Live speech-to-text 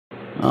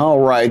All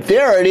right,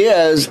 there it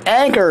is.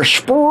 Anchor,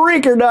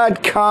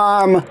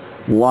 Spreaker.com,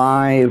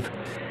 live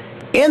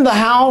in the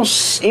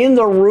house, in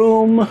the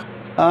room.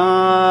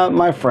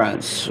 My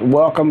friends,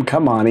 welcome.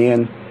 Come on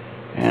in,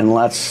 and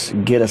let's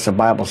get us a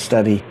Bible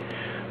study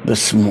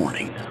this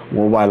morning.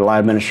 Worldwide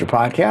Live Ministry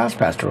Podcast.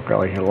 Pastor Rick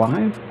Riley here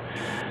live.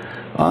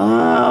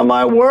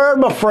 My word,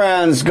 my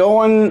friends, we're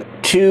going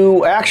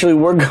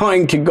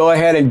to go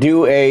ahead and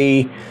do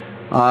a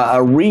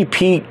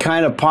repeat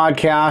kind of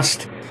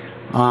podcast.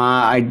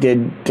 I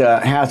did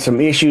had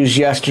some issues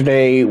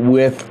yesterday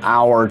with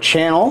our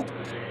channel,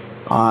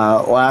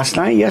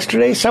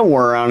 yesterday,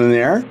 somewhere around in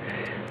there.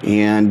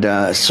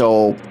 And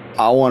so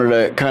I wanted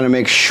to kind of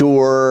make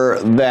sure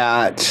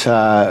that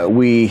I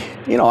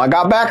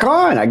got back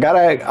on. I'm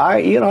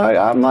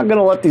not going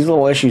to let these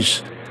little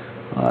issues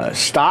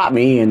stop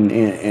me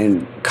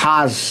and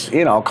cause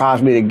me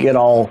to get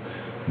all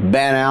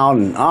bent out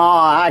and,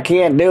 I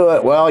can't do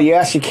it. Well,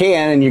 yes, you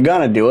can, and you're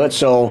going to do it.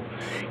 So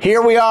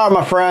here we are,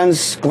 my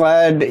friends.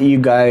 Glad that you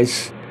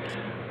guys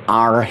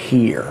are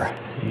here.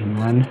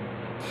 Amen.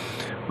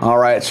 All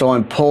right, so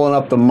I'm pulling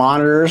up the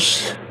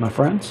monitors, my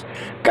friends.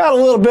 Got a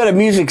little bit of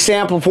music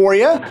sample for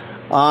you.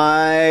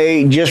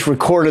 I just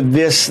recorded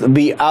this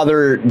the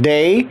other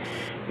day,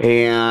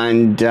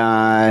 and,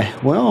 I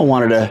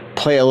wanted to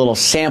play a little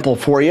sample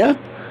for you.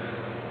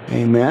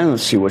 Amen.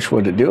 Let's see which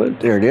one to do it.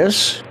 There it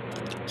is.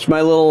 It's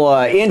my little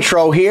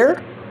intro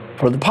here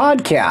for the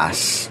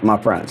podcast, my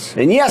friends.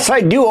 And yes,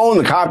 I do own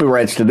the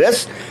copyrights to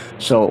this,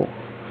 so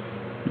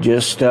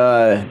just,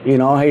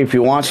 hey, if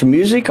you want some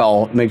music,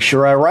 I'll make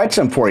sure I write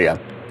some for you.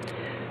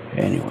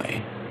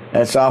 Anyway,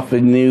 that's off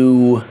the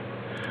new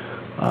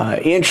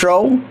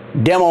intro,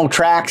 demo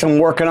tracks I'm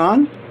working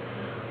on.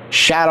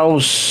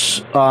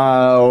 Shadows,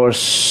 or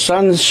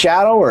Sun's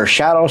Shadow, or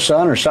Shadow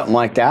Sun, or something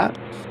like that.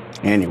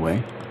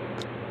 Anyway,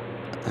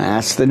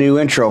 that's the new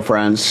intro,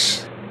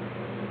 friends.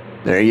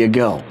 There you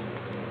go.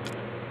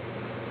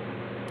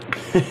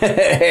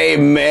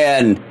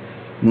 Amen,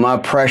 my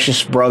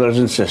precious brothers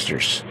and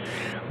sisters.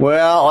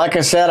 Well, like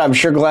I said, I'm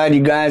sure glad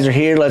you guys are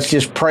here. Let's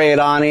just pray it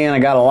on in. I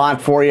got a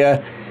lot for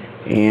you,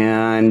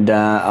 and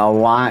a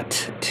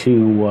lot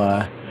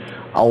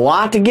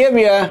to give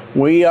you.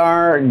 We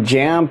are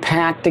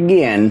jam-packed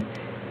again,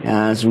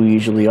 as we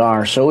usually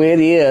are. So it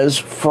is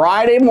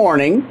Friday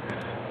morning,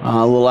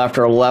 a little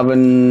after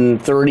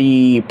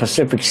 11:30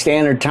 Pacific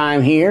Standard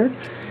Time here.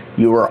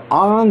 You are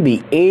on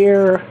the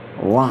air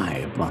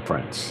live, my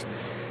friends.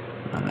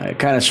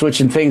 Kind of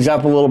switching things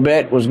up a little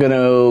bit. Was going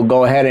to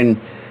go ahead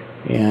and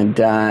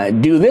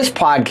do this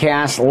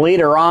podcast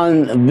later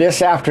on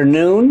this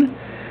afternoon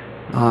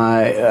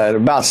at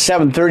about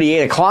 7:30,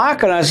 8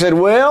 o'clock. And I said,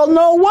 well,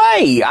 no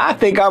way. I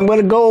think I'm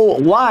going to go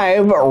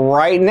live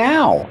right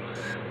now.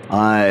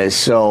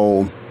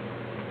 So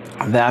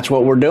that's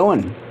what we're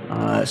doing.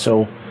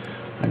 So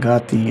I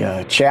got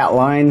the chat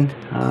line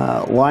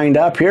lined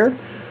up here.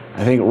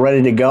 I think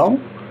ready to go.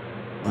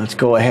 Let's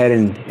go ahead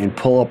and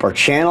pull up our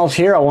channels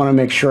here. I want to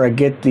make sure I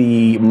get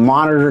the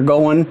monitor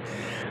going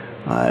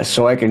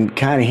so I can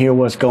kind of hear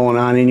what's going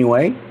on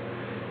anyway.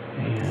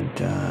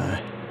 And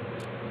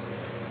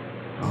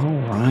all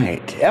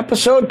right,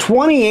 episode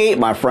 28,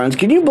 my friends.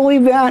 Can you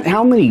believe that?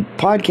 How many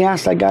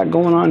podcasts I got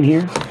going on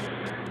here?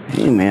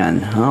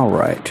 Amen. All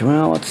right.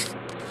 Well, let's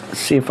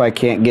see if I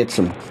can't get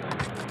some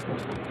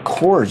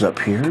cords up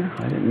here.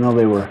 I didn't know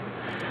they were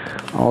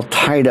all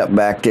tied up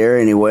back there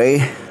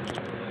anyway.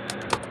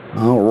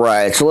 All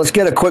right, so let's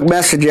get a quick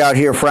message out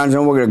here, friends,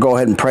 and we're going to go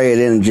ahead and pray it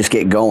in and just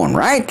get going,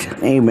 right?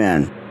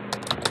 Amen.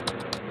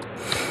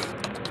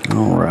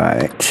 All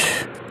right.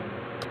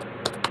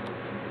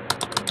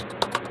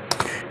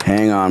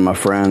 Hang on, my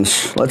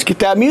friends. Let's get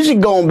that music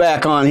going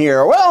back on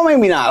here. Well,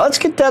 maybe not. Let's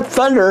get that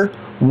thunder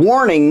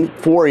warning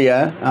for you,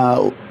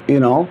 and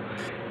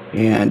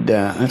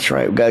that's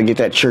right. We've got to get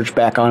that church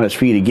back on its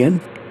feet again.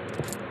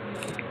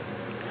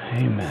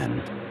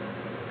 Amen.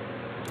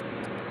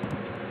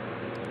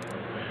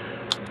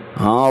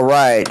 All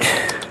right.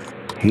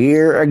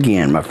 Here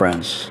again, my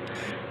friends.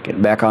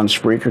 Getting back on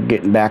Spreaker,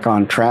 getting back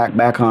on track,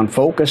 back on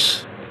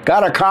focus.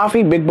 Got our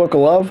coffee, Big Book of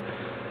Love,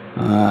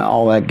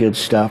 all that good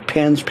stuff.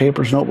 Pens,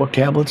 papers, notebook,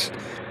 tablets.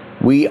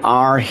 We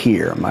are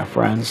here, my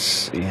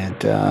friends,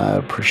 and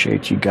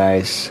appreciate you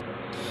guys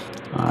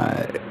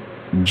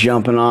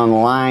jumping on the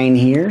line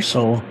here.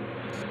 So,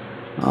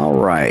 all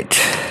right.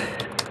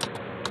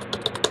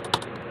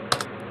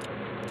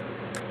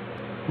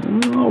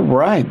 All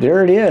right,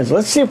 there it is.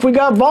 Let's see if we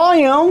got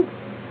volume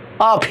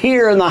up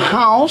here in the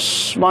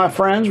house, my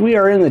friends. We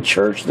are in the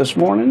church this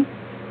morning.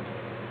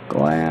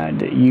 Glad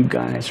that you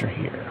guys are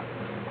here.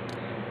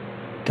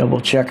 Double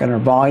checking our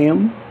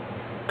volume.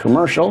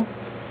 Commercial.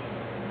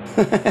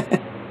 All right,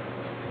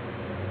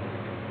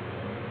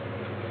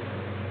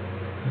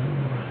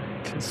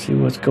 let's see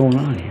what's going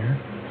on here.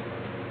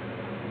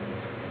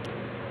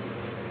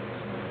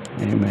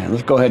 Amen.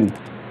 Let's go ahead and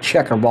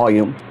check our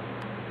volume.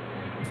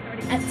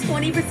 At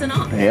 20%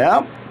 off.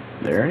 Yep,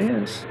 there it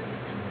is.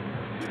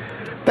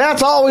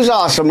 That's always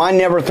awesome. I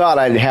never thought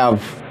I'd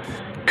have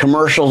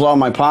commercials on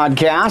my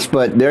podcast,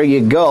 but there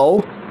you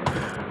go.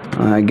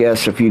 I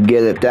guess if you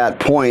get at that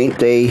point,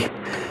 they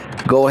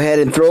go ahead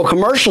and throw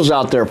commercials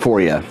out there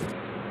for you.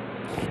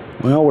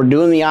 Well, we're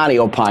doing the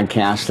audio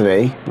podcast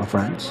today, my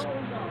friends.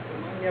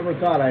 I never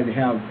thought I'd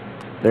have...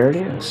 There it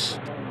is.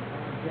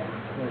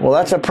 Well,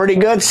 that's a pretty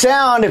good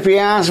sound if you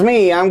ask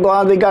me. I'm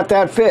glad they got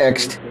that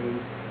fixed.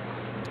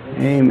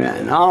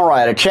 Amen. All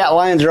right, our chat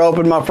lines are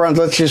open, my friends.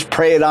 Let's just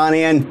pray it on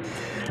in.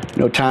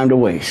 No time to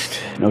waste.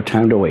 No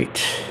time to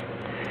wait.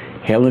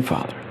 Heavenly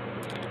Father.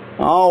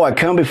 Oh, I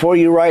come before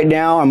you right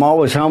now. I'm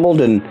always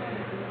humbled and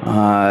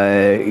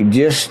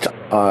just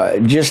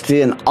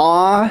in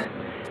awe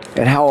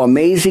at how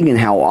amazing and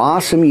how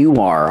awesome you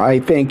are.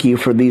 I thank you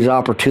for these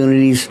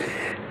opportunities,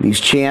 these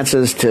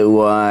chances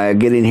to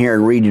get in here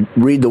and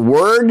read the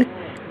Word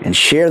and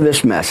share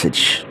this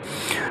message.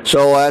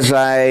 So as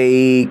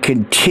I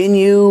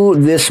continue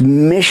this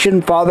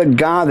mission, Father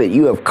God, that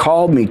you have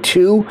called me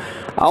to,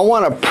 I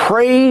want to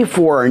pray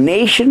for our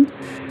nation,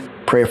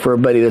 pray for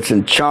everybody that's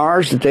in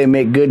charge, that they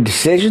make good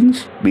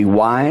decisions, be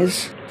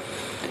wise,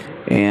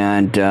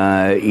 and,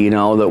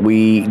 that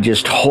we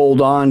just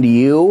hold on to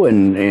you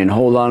and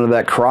hold on to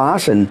that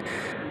cross. And,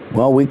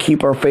 well, we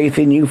keep our faith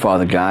in you,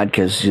 Father God,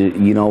 because,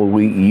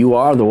 you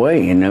are the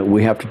way. And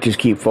we have to just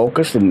keep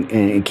focused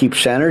and keep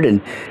centered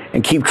and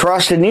keep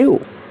trusting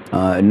you,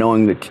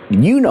 knowing that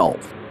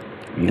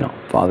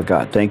Father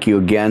God, thank you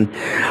again.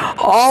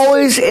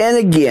 Always and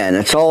again.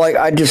 It's all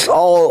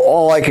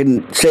all I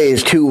can say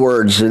is two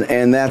words,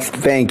 and that's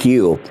thank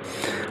you.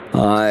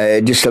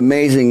 Just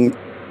amazing,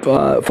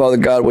 Father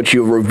God, what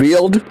you've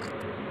revealed,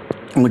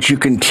 what you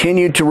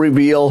continue to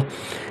reveal,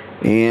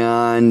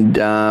 and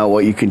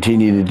what you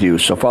continue to do.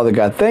 So, Father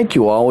God, thank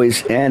you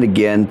always and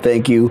again.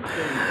 Thank you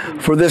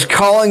for this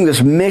calling,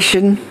 this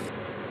mission.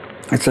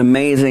 It's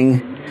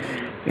amazing.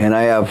 And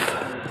I have,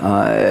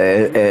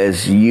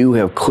 as you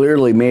have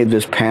clearly made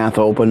this path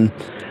open,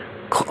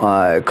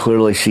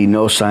 clearly see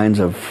no signs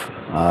of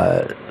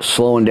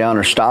slowing down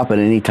or stopping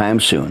anytime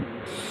soon.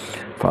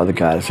 Father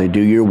God, as I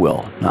do your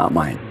will, not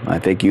mine. I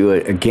thank you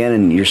again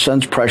in your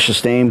Son's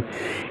precious name.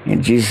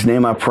 In Jesus'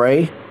 name I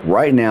pray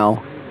right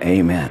now.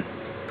 Amen.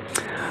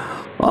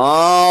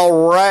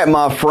 All right,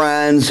 my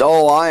friends.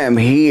 Oh, I am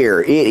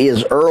here. It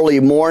is early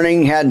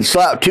morning. Hadn't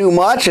slept too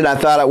much, and I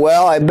thought,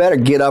 well, I better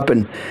get up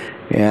and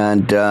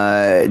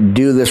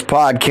do this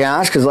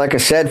podcast, because like I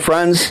said,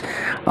 friends,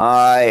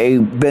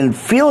 I've been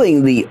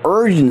feeling the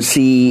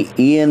urgency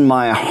in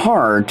my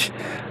heart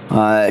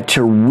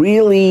to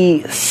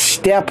really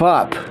step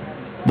up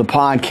the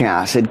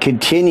podcast and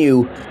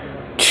continue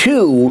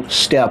to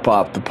step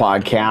up the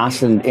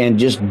podcast and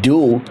just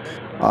do,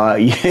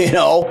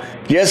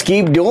 just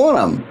keep doing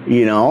them,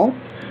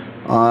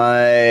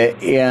 I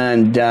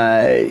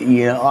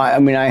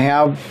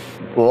have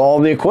all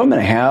the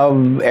equipment. I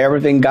have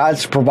everything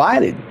God's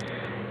provided.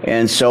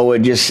 And so it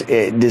just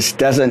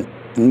doesn't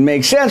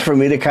make sense for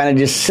me to kind of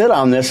just sit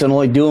on this and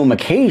only do them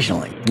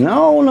occasionally.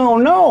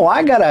 No.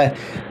 I got to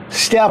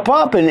step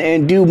up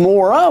and do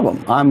more of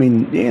them. I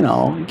mean,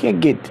 you can't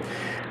get,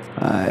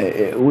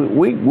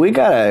 we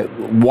got to,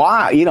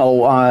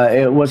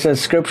 what's that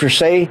scripture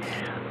say?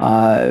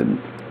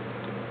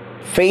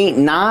 Faint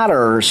not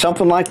or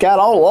something like that.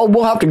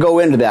 We'll have to go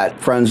into that,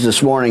 friends,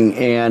 this morning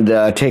and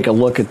take a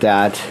look at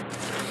that.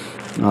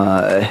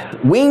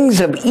 Wings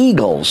of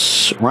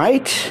eagles,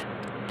 right?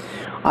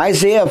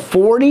 Isaiah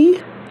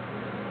 40,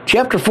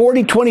 chapter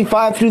 40,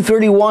 25 through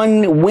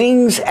 31,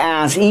 wings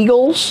as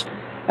eagles,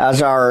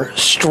 as our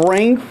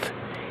strength,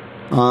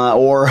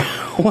 or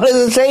what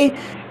does it say?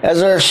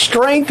 As our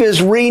strength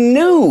is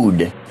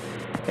renewed.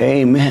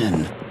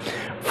 Amen.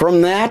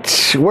 From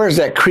that, where's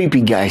that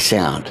creepy guy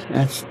sound?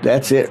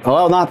 That's it.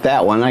 Well, not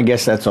that one. I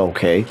guess that's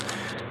okay.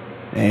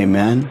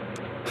 Amen.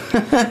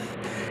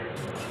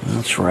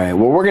 That's right.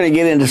 Well, we're going to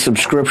get into some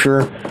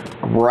scripture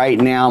right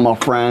now, my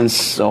friends.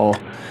 So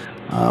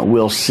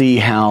we'll see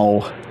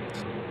how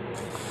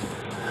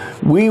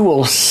the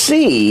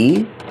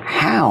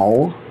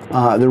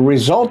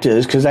result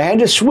is, because I had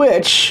to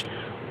switch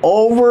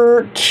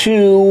over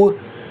to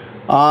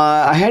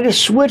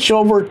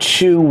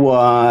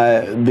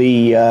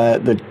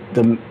the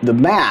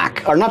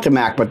Mac, or not the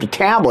Mac, but the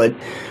tablet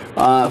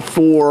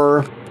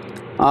for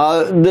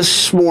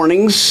this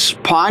morning's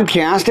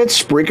podcast at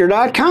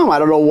Spreaker.com. I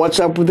don't know what's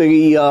up with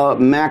the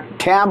Mac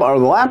tab or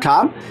the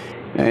laptop.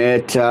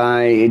 It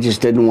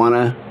just didn't want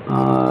to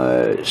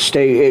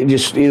stay. It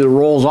just either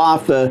rolls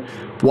off the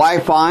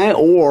Wi-Fi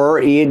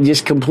or it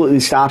just completely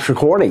stops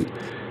recording.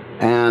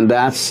 And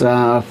that's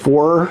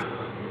 4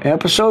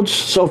 episodes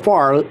so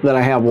far that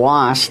I have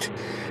lost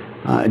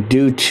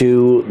due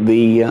to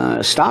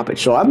the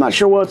stoppage. So I'm not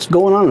sure what's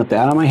going on with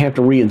that. I might have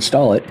to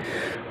reinstall it.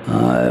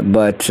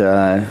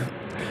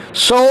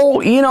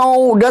 So,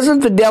 doesn't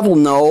the devil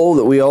know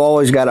that we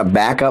always got a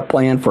backup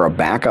plan for a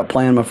backup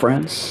plan, my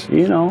friends?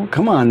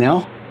 Come on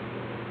now.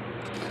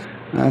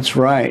 That's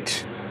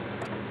right.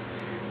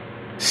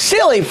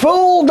 Silly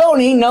fool, don't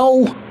he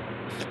know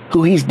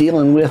who he's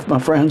dealing with, my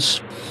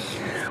friends?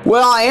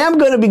 Well, I am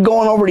going to be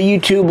going over to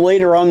YouTube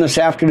later on this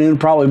afternoon,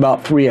 probably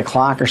about 3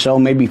 o'clock or so,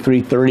 maybe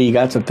 3:30. You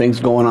got some things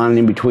going on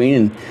in between,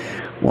 and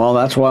well,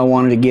 that's why I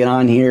wanted to get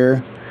on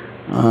here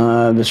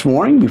this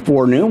morning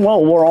before noon.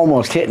 Well, we're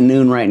almost hitting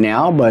noon right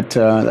now, but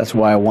that's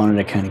why I wanted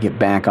to kind of get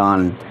back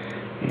on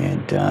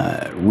and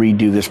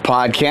redo this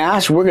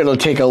podcast. We're going to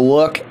take a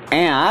look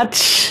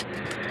at,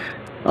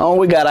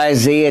 we got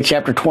Isaiah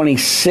chapter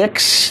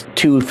 26,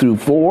 2 through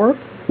 4.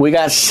 We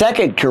got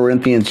 2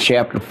 Corinthians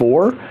chapter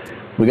 4.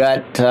 We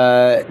got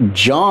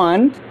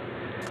John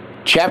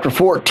chapter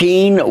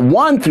 14,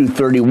 1 through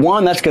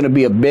 31. That's going to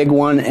be a big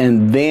one.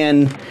 And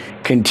then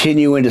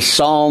continue into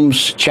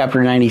Psalms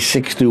chapter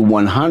 96 through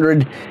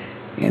 100.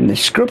 And the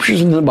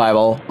scriptures in the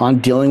Bible on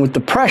dealing with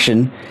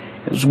depression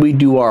as we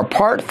do our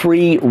part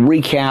 3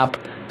 recap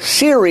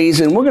series.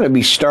 And we're going to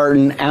be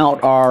starting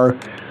out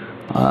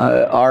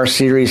our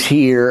series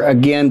here.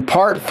 Again,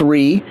 part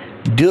 3.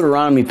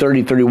 Deuteronomy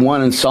 30,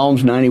 31, and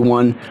Psalms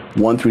 91,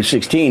 1 through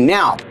 16.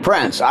 Now,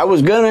 friends, I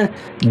was going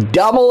to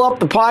double up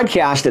the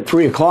podcast at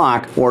 3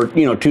 o'clock, or,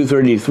 2:30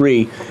 to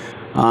 3,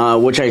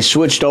 which I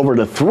switched over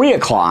to 3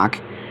 o'clock,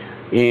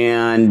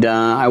 and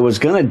I was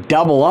going to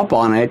double up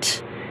on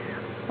it,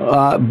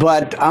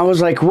 but I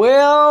was like,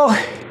 well,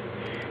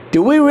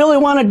 do we really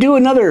want to do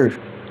another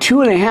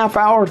 2.5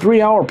 hour,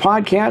 3 hour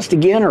podcast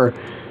again, or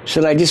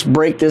should I just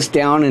break this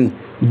down and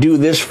do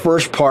this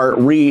first part,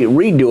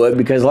 redo it?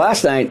 Because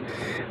last night,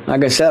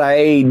 like I said,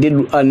 I did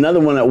another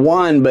one at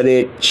 1, but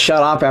it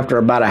shut off after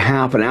about a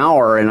half an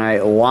hour, and I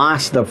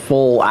lost the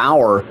full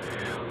hour.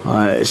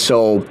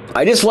 So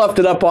I just left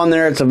it up on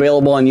there. It's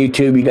available on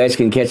YouTube. You guys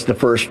can catch the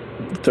first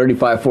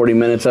 35, 40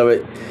 minutes of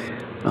it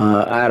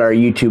at our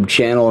YouTube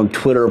channel and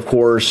Twitter, of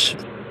course.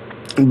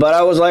 But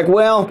I was like,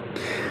 well,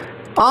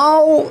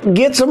 I'll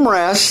get some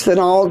rest, and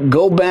I'll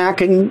go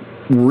back and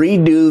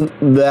redo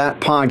that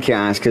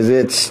podcast because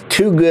it's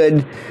too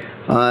good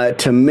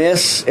to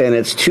miss, and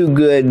it's too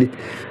good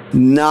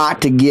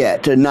not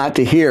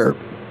to hear.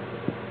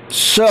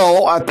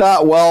 So I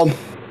thought, well,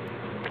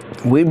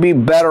 we'd be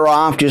better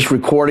off just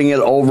recording it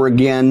over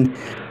again,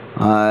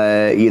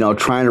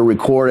 trying to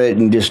record it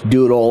and just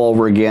do it all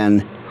over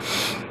again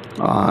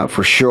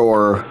for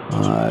sure,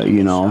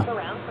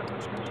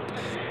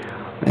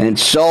 And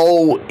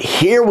so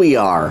here we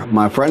are,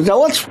 my friends. Now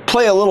let's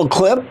play a little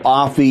clip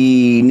off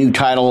the new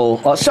title,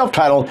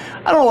 self-titled.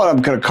 I don't know what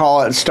I'm going to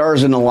call it,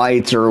 Stars in the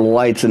Lights or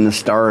Lights in the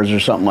Stars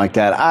or something like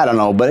that. I don't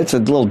know, but it's a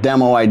little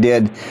demo I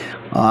did.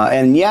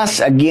 And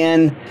yes,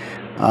 again,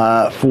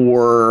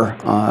 for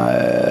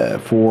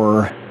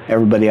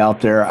everybody out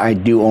there, I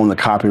do own the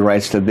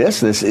copyrights to this.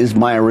 This is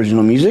my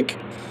original music.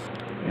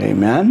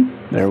 Amen.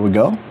 There we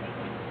go.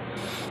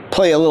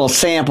 Play a little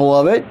sample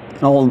of it.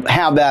 I'll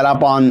have that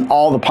up on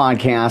all the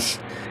podcast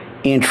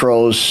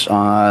intros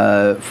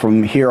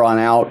from here on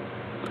out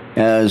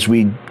as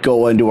we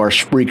go into our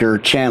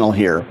Spreaker channel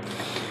here.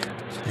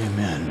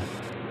 Amen.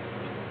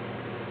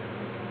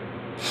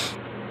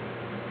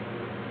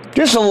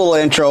 Just a little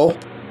intro.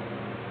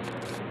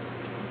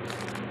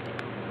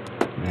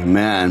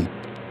 Amen.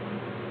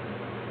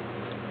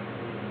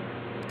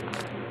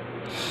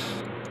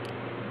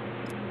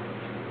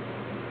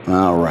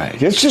 All right.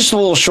 It's just a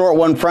little short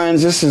one,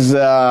 friends. This is,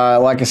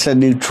 like I said,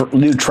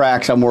 new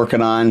tracks I'm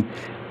working on.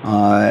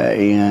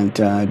 And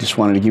I just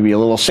wanted to give you a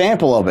little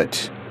sample of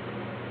it.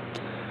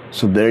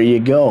 So there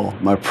you go,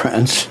 my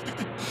friends.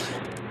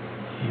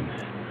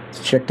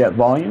 Let's check that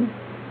volume.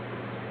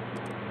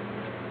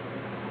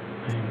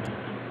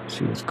 Let's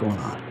see what's going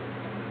on.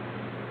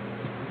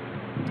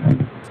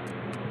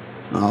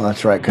 Oh,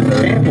 that's right, because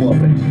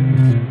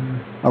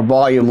our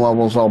volume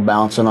level's all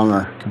bouncing on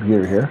our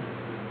computer here.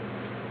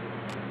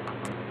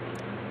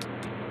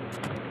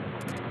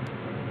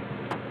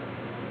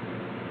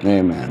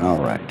 Amen.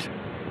 All right.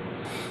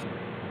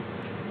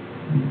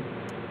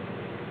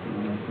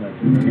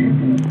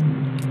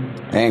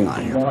 Hang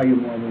on here.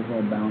 Volume levels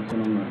all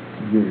bouncing on the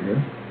computer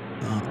here.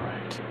 All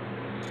right.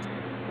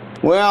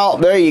 Well,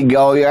 there you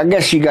go. I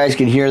guess you guys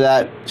can hear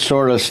that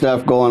sort of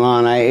stuff going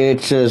on.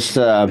 It's just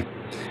the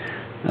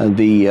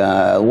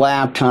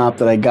laptop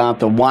that I got,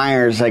 the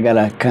wires. I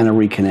gotta kind of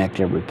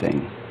reconnect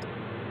everything.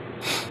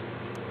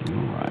 All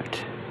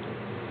right.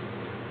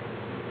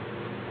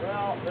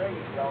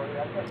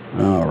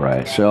 All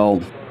right,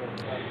 so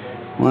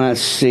let's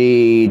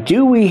see.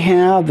 Do we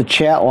have the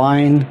chat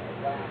line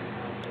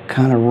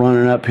kind of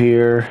running up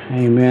here?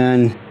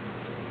 Amen.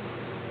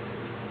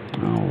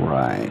 All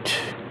right.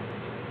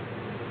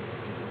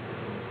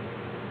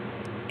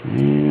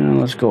 And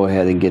let's go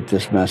ahead and get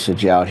this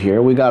message out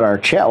here. We got our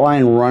chat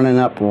line running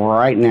up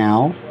right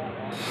now.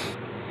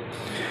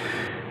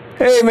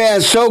 Hey,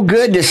 man, so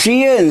good to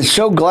see you and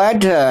so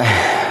glad to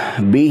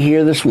be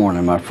here this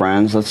morning, my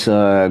friends. Let's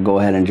go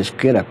ahead and just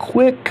get a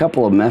quick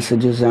couple of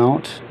messages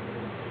out.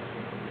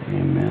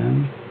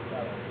 Amen.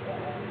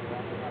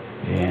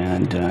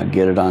 And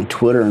get it on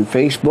Twitter and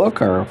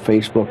Facebook, our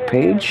Facebook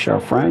page, our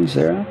friends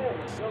there.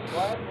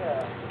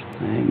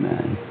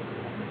 Amen.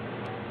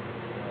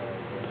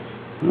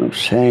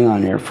 Oops, hang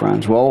on here,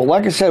 friends. Well,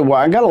 like I said,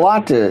 I got a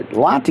lot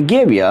to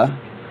give you.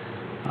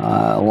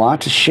 A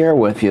lot to share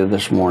with you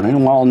this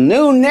morning. Well,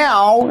 noon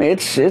now.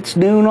 It's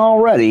noon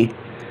already.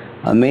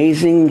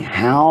 Amazing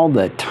how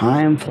the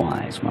time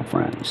flies, my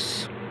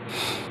friends.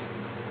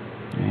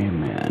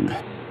 Amen.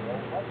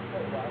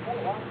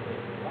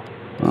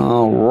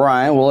 All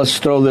right. Well, let's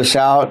throw this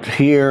out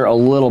here a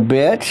little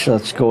bit.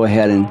 Let's go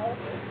ahead and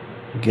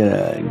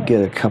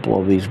get a couple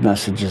of these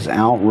messages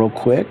out real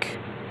quick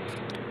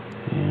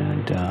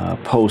and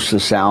post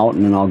this out,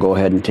 and then I'll go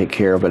ahead and take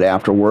care of it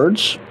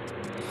afterwards.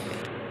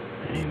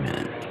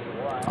 Amen.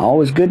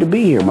 Always good to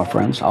be here, my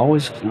friends.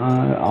 Always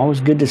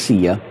good to see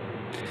you.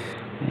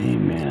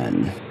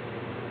 Amen.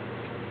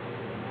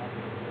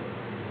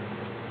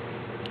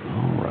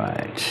 All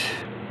right.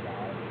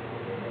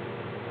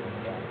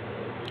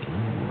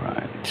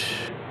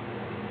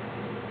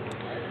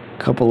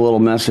 Couple little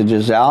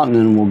messages out, and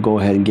then we'll go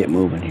ahead and get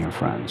moving here,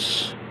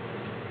 friends.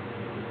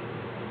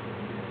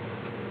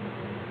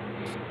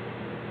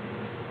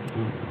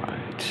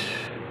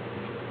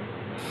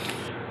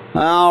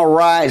 All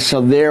right,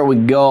 so there we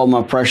go,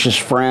 my precious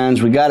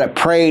friends. We got it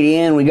prayed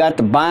in. We got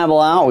the Bible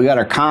out. We got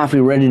our coffee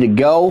ready to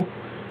go.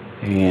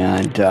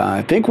 And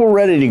I think we're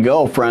ready to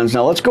go, friends.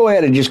 Now, let's go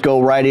ahead and just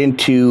go right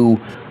into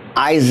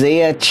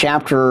Isaiah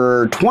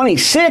chapter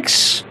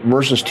 26,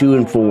 verses 2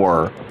 and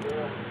 4.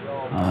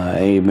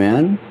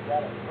 Amen.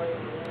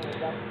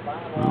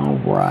 All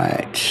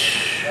right.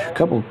 A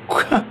couple.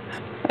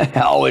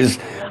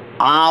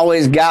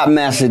 always got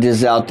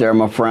messages out there,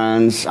 my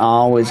friends.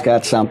 Always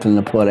got something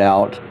to put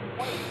out.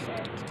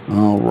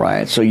 All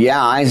right. So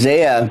yeah,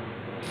 Isaiah.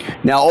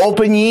 Now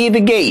open ye the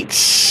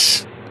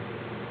gates,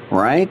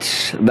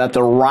 right? That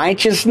the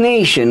righteous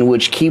nation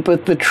which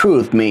keepeth the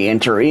truth may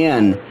enter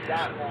in.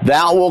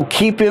 Thou wilt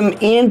keep him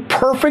in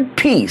perfect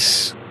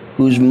peace,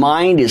 whose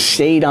mind is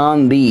stayed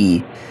on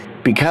thee,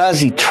 because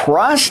he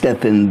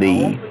trusteth in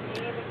thee.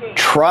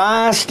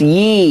 Trust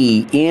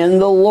ye in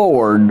the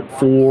Lord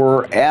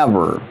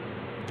forever.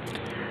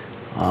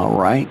 All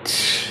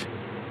right.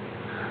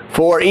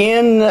 For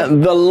in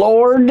the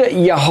Lord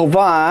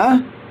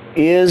Jehovah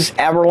is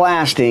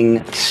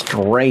everlasting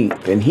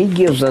strength. And he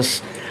gives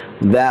us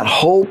that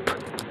hope,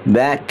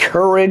 that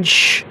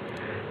courage,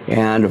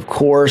 and of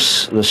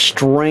course the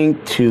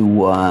strength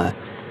to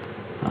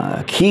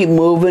keep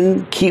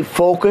moving, keep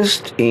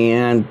focused,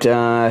 and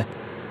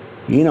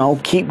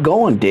keep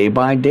going day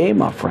by day,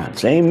 my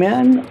friends.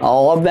 Amen.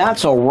 All of that.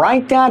 So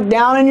write that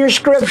down in your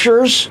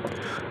scriptures.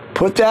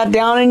 Put that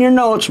down in your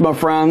notes, my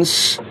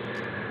friends.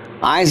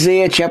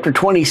 Isaiah chapter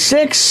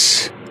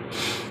 26.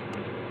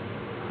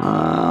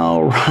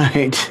 All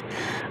right.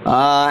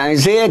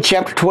 Isaiah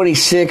chapter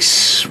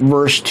 26,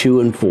 verse 2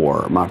 and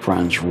 4, my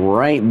friends.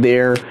 Right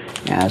there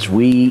as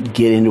we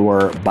get into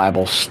our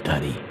Bible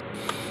study.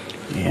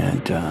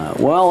 And,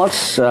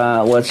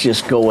 let's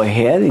just go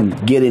ahead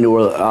and get into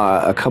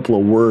a couple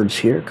of words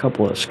here, a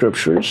couple of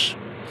scriptures.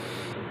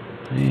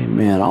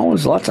 Amen.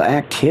 Always lots of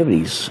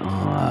activities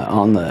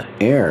on the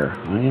air,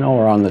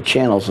 or on the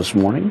channels this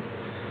morning.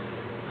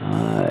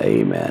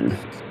 Amen.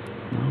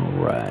 All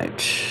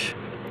right.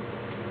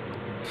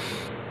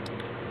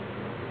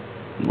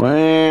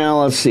 Well,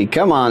 let's see.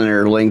 Come on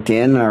there,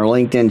 LinkedIn. Our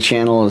LinkedIn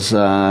channel is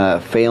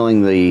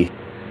failing the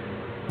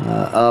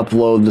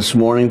upload this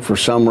morning for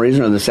some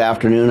reason, or this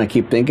afternoon. I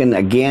keep thinking,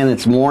 again,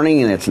 it's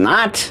morning and it's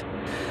not.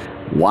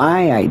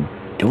 Why? I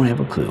don't have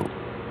a clue.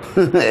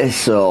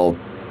 So,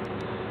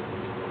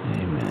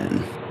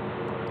 amen.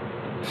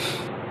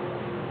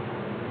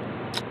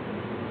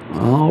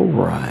 All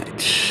right.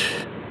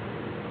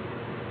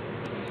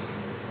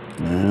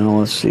 Well,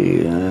 let's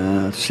see.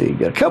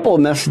 Got a couple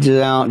of messages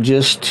out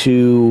just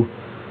to,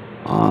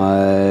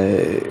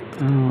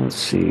 let's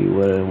see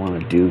what I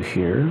want to do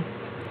here.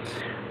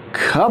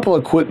 Couple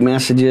of quick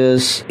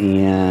messages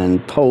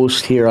and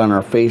post here on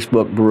our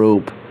Facebook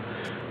group.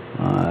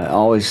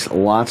 Always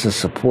lots of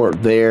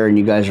support there, and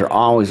you guys are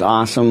always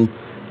awesome,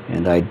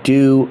 and I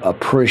do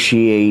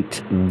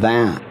appreciate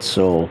that.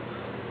 So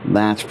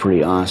that's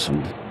pretty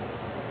awesome.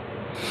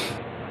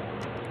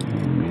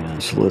 Yeah,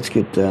 so let's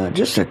get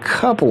just a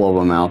couple of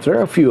them out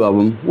there, a few of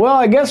them. Well,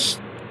 I guess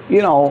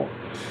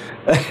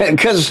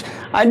because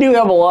I do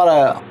have a lot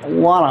of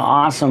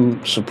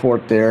awesome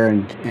support there,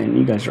 and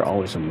you guys are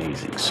always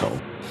amazing. So,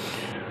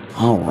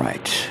 all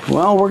right.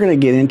 Well, we're going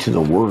to get into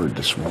the Word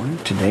this morning,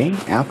 today,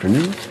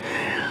 afternoon.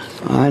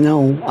 I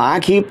know I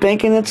keep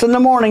thinking it's in the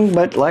morning,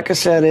 but like I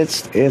said,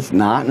 it's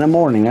not in the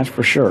morning. That's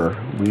for sure.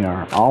 We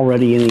are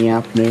already in the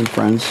afternoon,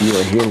 friends. You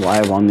are here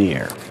live on the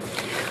air.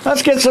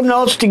 Let's get some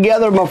notes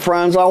together, my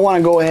friends. I want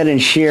to go ahead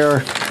and share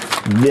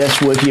this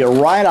with you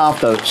right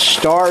off the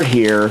start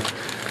here.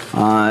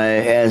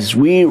 As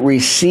we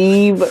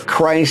receive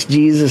Christ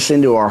Jesus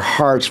into our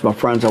hearts, my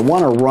friends, I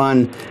want to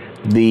run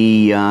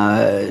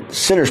the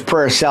Sinner's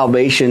Prayer of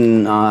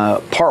Salvation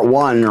Part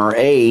 1, or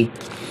A,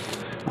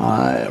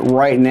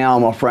 right now,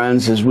 my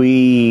friends, as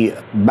we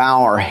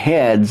bow our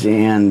heads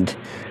and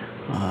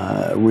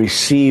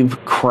receive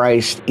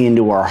Christ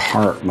into our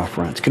heart, my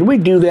friends. Can we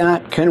do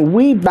that? Can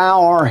we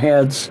bow our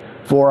heads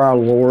for our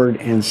Lord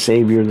and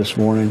Savior this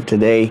morning,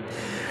 today?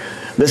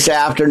 this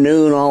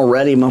afternoon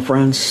already, my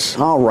friends.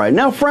 All right.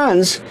 Now,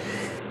 friends,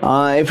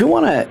 if you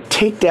want to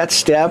take that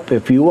step,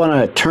 if you want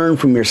to turn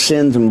from your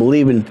sins and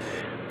believe in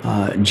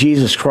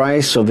Jesus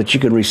Christ so that you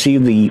can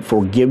receive the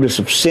forgiveness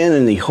of sin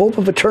and the hope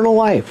of eternal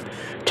life,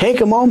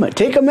 take a moment,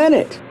 take a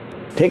minute,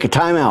 take a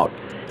time out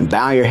and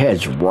bow your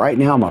heads right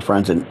now, my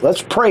friends, and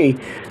let's pray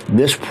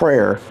this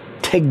prayer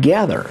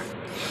together.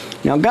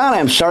 Now, God,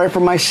 I'm sorry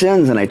for my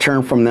sins and I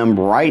turn from them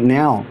right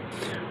now.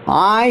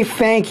 I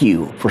thank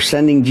you for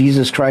sending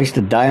Jesus Christ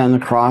to die on the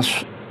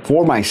cross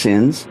for my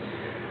sins.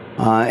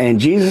 And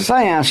Jesus,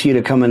 I ask you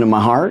to come into my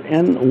heart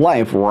and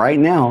life right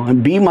now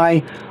and be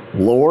my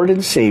Lord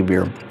and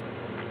Savior.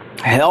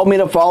 Help me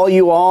to follow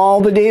you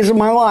all the days of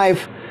my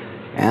life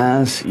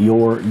as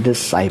your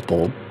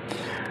disciple.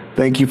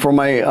 Thank you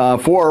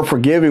for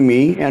forgiving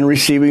me and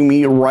receiving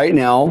me right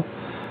now.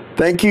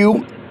 Thank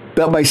you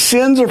that my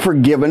sins are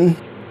forgiven.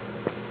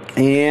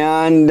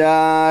 And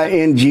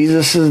in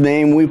Jesus'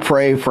 name we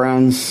pray,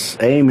 friends.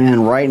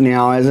 Amen. Right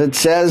now, as it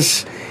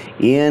says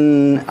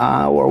in,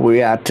 where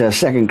we at,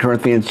 2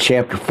 Corinthians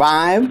chapter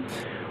 5,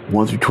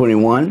 1 through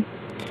 21,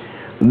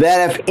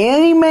 that if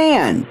any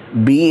man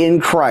be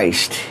in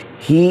Christ,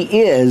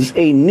 he is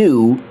a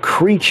new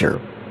creature.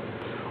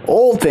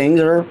 Old things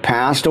are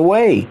passed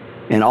away,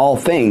 and all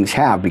things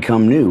have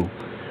become new.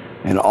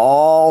 And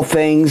all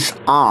things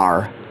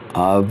are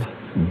of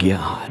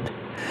God.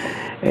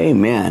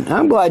 Amen.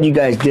 I'm glad you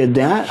guys did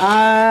that.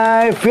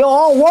 I feel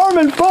all warm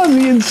and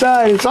fuzzy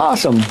inside. It's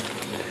awesome.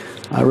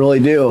 I really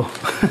do.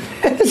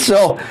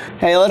 So,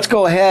 hey, let's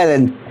go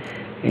ahead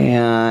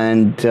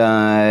and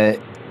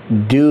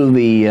do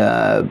the,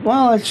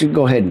 well, let's just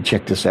go ahead and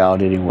check this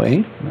out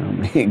anyway.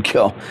 Let me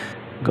go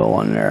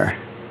on there.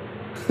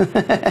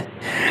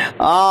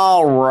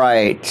 All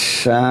right.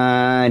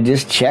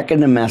 Just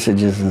checking the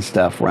messages and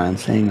stuff,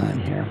 friends. Hang on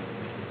here.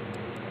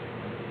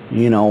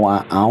 You know,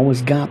 I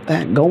always got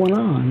that going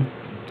on.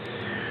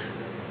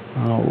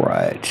 All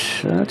right.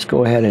 Let's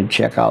go ahead and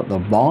check out the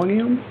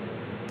volume.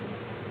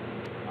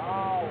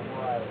 All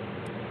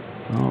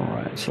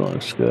right. So it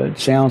looks good.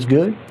 Sounds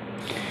good.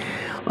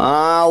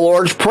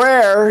 Lord's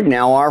Prayer.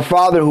 Now, our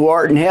Father who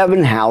art in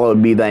heaven,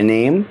 hallowed be thy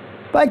name.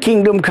 Thy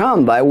kingdom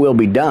come, thy will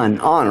be done,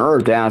 on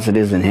earth as it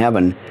is in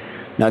heaven.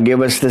 Now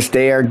give us this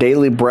day our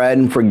daily bread,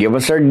 and forgive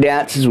us our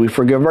debts as we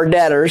forgive our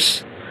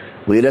debtors.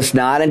 Lead us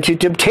not into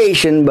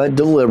temptation, but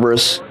deliver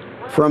us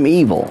from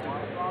evil.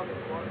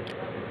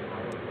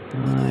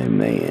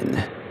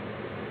 Amen.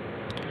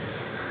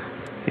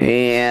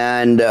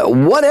 And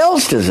what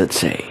else does it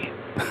say?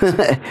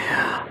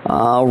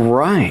 All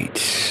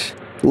right.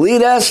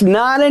 Lead us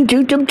not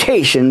into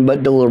temptation,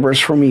 but deliver us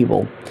from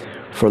evil.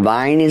 For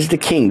thine is the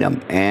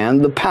kingdom,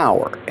 and the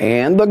power,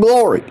 and the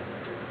glory.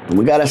 And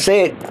we got to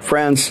say it,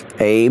 friends.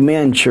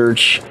 Amen,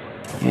 church,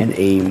 and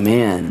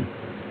amen.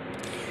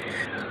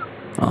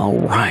 All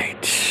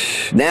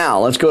right.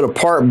 Now, let's go to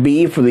part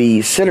B for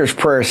the sinner's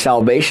prayer of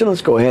salvation.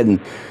 Let's go ahead and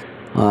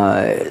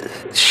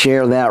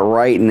share that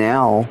right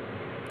now.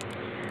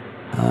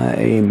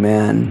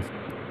 Amen.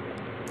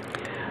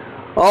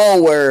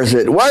 Oh, where is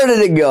it? Where did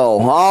it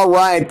go? All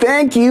right.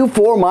 Thank you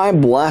for my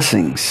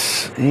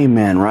blessings.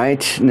 Amen,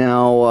 right?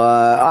 Now,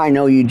 I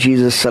know you,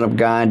 Jesus, Son of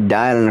God,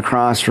 died on the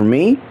cross for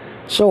me,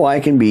 so I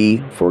can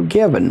be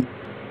forgiven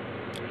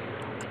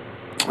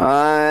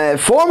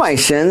for my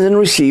sins and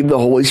receive the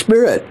Holy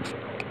Spirit.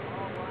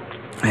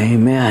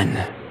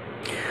 Amen.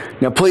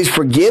 Now, please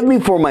forgive me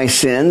for my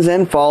sins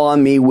and fall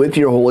on me with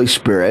your Holy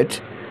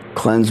Spirit.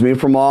 Cleanse me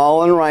from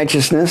all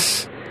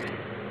unrighteousness.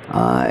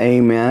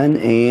 Amen.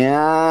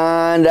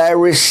 And I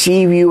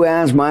receive you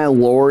as my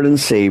Lord and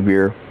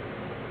Savior.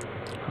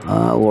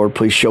 Lord,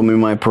 please show me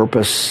my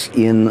purpose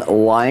in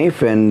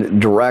life and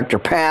direct our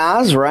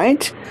paths,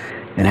 right?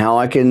 And how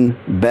I can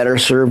better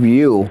serve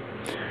you.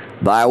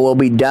 Thy will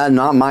be done,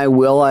 not my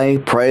will. I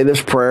pray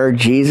this prayer,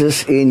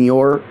 Jesus, in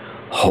your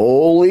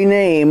holy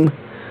name.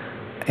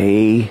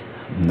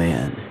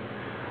 Amen.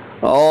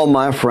 Oh,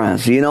 my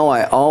friends, you know,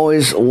 I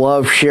always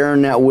love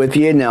sharing that with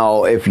you.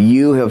 Now, if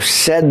you have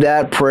said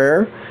that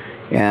prayer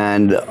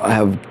and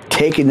have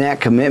taken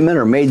that commitment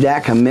or made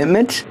that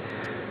commitment,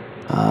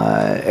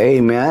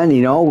 amen,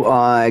 you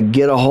know,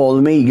 get a hold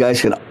of me. You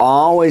guys can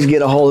always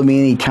get a hold of me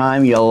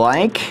anytime you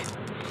like.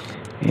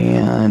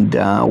 And,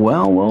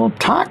 well, we'll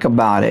talk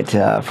about it,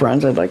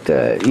 friends. I'd like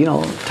to, you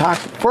know, talk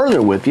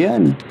further with you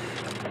and,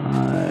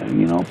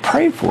 you know,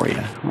 pray for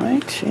you,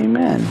 right?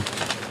 Amen.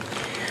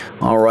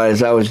 All right,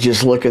 as I was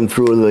just looking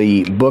through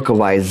the book of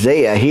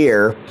Isaiah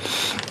here,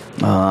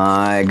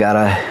 I got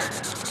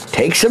to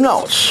take some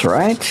notes,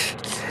 right?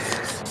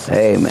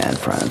 Amen,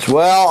 friends.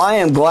 Well, I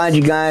am glad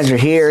you guys are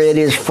here. It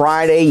is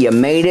Friday. You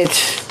made it.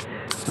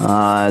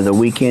 The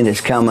weekend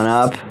is coming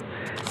up.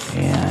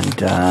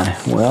 And,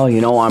 well, you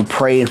know, I'm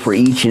praying for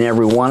each and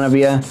every one of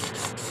you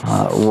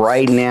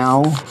right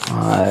now.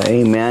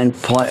 Amen.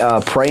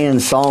 Praying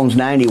Psalms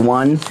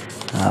 91,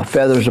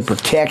 feathers of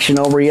protection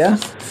over you.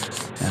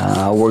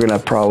 We're going to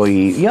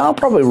probably, yeah, I'll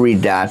probably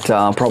read that.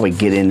 I'll probably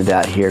get into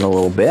that here in a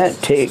little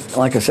bit.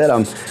 Like I said,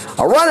 I'm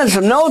running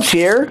some notes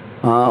here.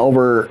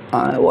 over,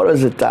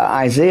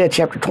 Isaiah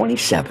chapter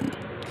 27.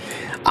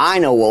 I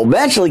know we'll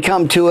eventually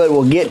come to it,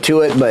 we'll get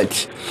to it,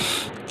 but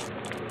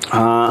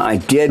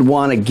I did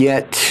want to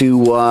get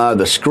to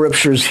the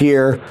scriptures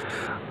here.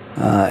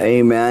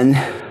 Amen.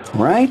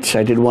 Right?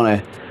 I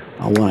want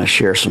to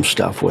share some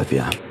stuff with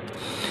you.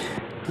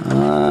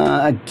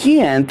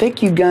 Again,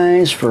 thank you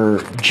guys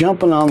for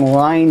jumping on the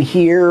line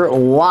here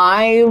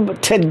live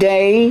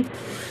today.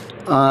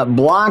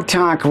 Blog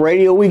Talk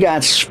Radio. We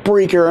got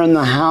Spreaker in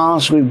the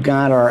house. We've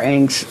got our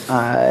Anchor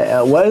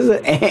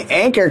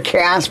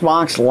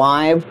Castbox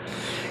Live.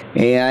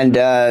 And,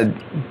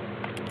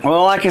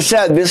 well, like I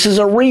said, this is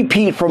a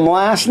repeat from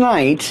last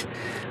night.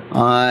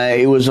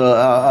 It was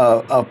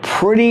a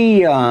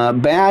pretty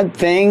bad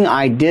thing.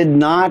 I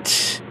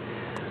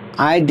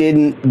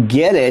didn't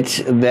get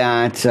it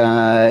that,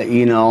 I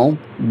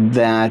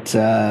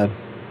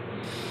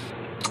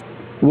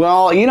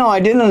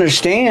didn't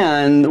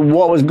understand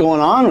what was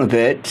going on with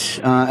it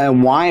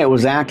and why it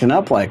was acting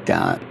up like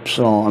that.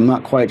 So I'm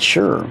not quite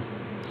sure.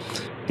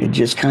 It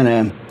just kind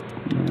of,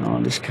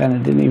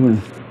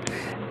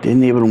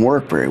 didn't even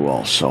work very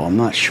well. So I'm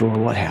not sure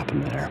what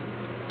happened there.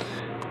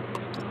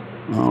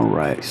 All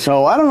right.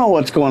 So I don't know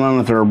what's going on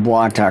with our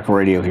Blog Talk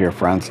Radio here,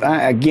 friends.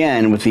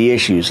 Again, with the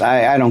issues,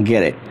 I don't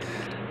get it.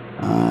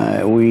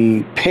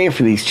 We pay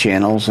for these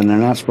channels, and they're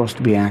not supposed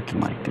to be acting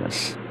like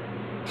this.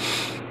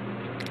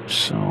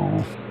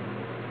 So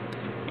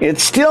it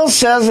still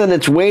says that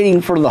it's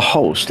waiting for the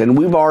host, and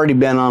we've already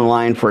been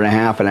online for a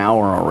half an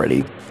hour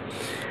already.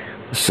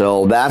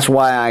 So that's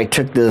why I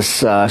took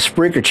this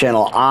Spreaker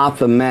channel off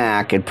the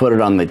Mac and put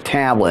it on the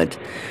tablet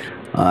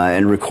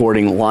and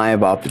recording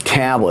live off the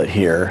tablet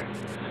here.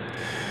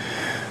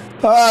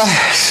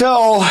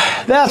 So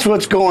that's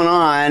what's going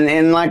on.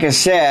 And like I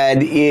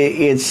said,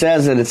 it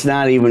says that it's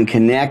not even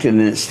connected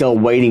and it's still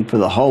waiting for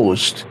the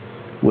host,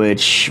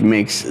 which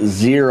makes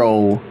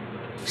zero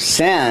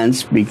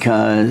sense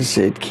because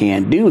it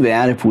can't do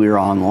that if we're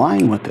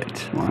online with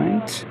it,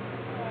 right?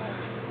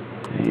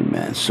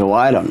 Amen. So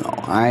I don't know.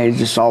 It's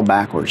just all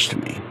backwards to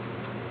me.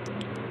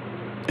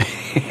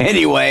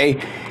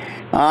 Anyway,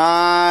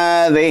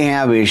 they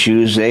have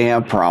issues. They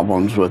have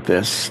problems with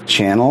this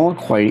channel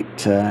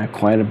quite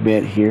a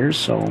bit here.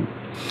 So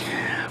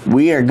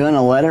we are going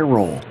to let it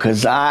roll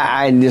because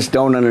I just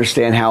don't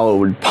understand how it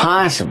would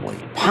possibly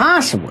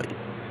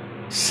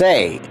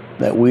say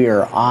that we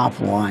are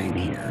offline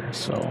here.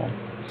 So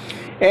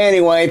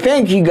anyway,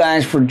 thank you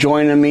guys for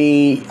joining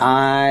me.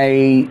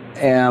 I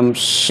am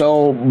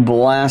so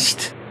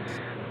blessed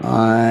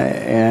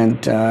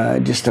and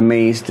just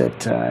amazed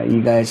at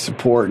you guys'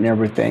 support and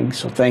everything.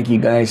 So thank you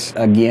guys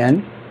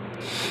again.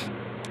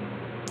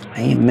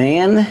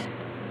 Amen.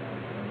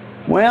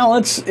 Well,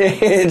 it's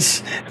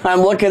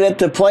I'm looking at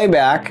the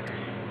playback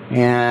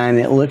and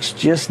it looks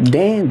just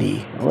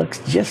dandy. It looks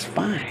just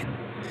fine.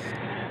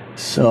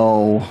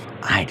 So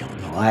I don't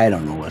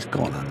know what's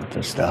going on with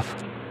this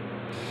stuff.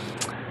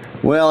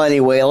 Well,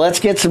 anyway, let's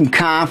get some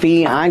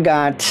coffee. I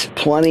got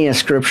plenty of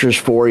scriptures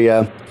for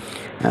you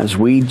as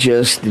we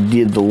just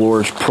did the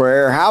Lord's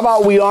Prayer. How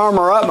about we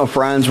armor up, my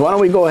friends? Why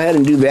don't we go ahead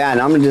and do that?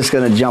 And I'm just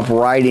going to jump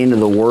right into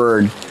the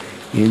Word,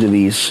 into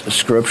these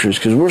scriptures,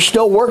 because we're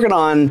still working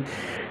on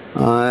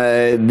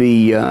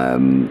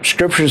the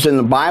scriptures in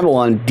the Bible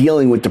on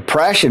dealing with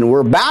depression.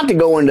 We're about to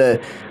go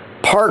into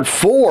part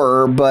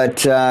 4,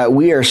 but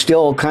we are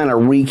still kind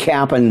of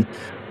recapping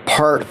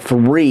part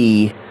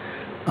 3.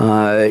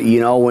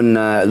 When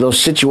those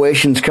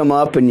situations come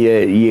up and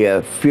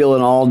you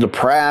feeling all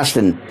depressed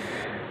and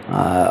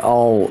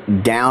all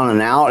down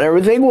and out,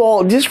 everything,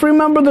 well, just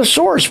remember the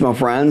source, my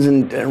friends,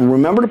 and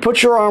remember to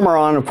put your armor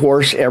on, of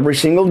course, every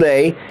single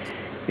day,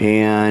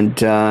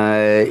 and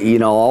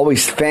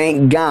always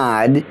thank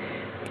God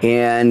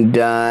and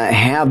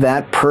have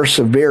that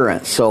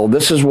perseverance. So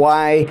this is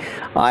why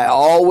I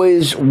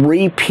always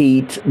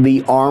repeat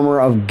the armor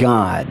of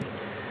God.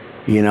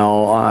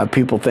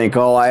 People think,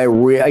 I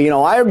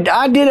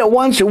did it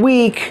once a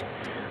week,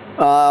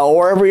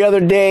 or every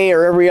other day,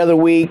 or every other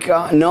week.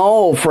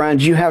 No,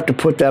 friends, you have to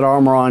put that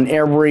armor on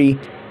every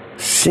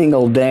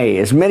single day,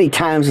 as many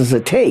times as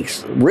it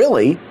takes.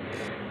 Really,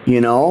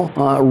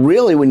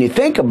 really, when you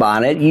think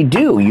about it, you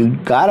do. You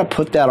got to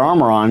put that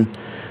armor on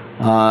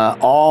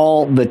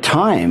all the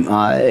time.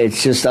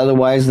 It's just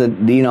otherwise that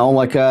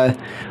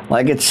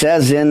like it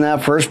says in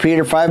 1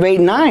 Peter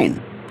 5:8-9.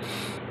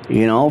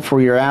 For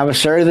your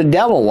adversary, the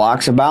devil,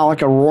 walks about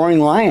like a roaring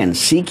lion,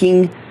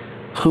 seeking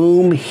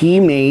whom he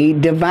may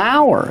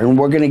devour. And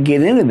we're going to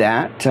get into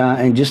that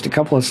in just a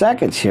couple of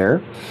seconds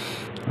here.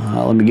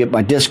 Let me get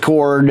my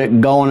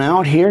Discord going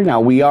out here.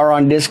 Now, we are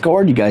on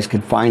Discord. You guys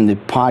can find the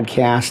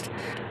podcast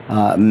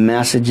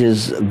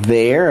messages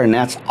there, and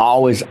that's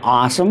always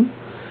awesome.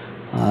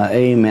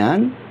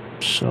 Amen.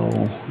 So,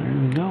 there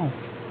we go.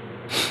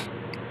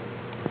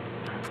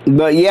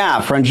 But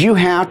yeah, friends, you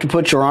have to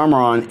put your armor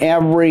on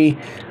every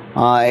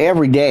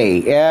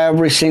day,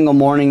 every single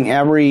morning,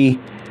 every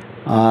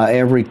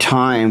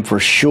time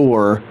for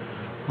sure,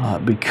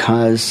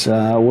 because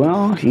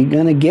you're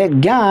gonna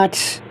get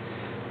got,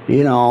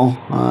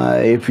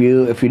 if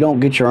you don't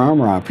get your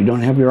armor on, if you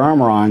don't have your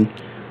armor on,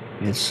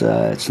 it's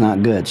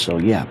not good. So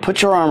yeah,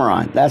 put your armor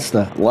on. That's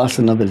the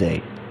lesson of the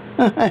day.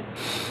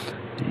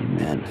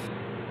 Amen.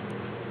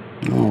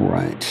 All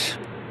right.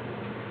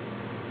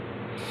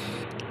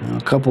 A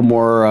couple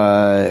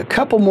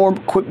more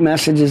quick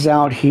messages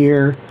out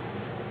here,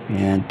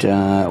 and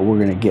we're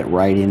going to get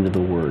right into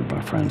the Word,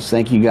 my friends.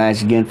 Thank you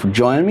guys again for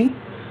joining me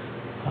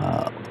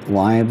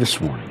live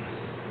this morning,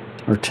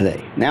 or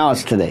today. Now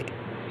it's today.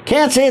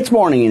 Can't say it's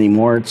morning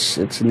anymore. It's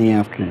in the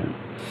afternoon.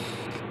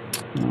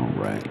 All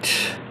right.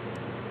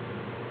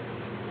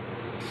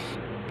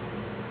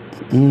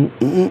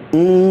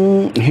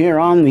 Here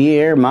on the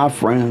air, my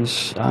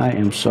friends. I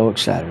am so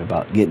excited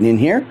about getting in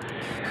here.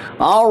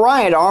 All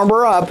right,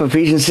 armor up,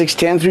 Ephesians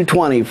 6:10 through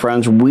 20,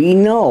 friends. We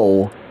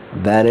know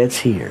that it's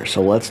here,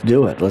 so let's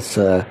do it. Let's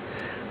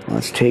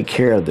take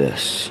care of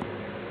this.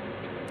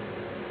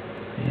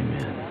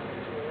 Amen.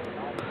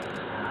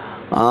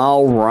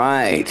 All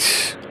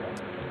right.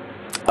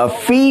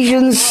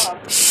 Ephesians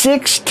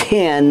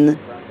 6:10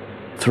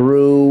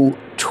 through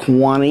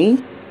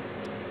 20.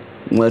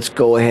 Let's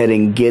go ahead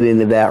and get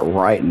into that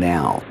right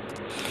now.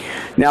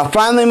 Now,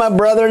 finally, my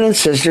brethren and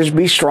sisters,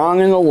 be strong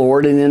in the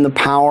Lord and in the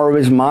power of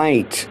his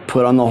might.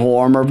 Put on the whole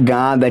armor of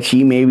God, that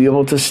ye may be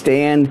able to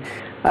stand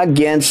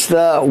against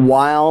the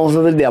wiles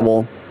of the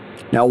devil.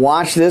 Now,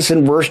 watch this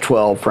in verse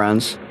 12,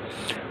 friends.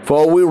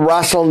 For we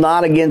wrestle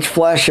not against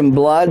flesh and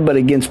blood, but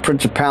against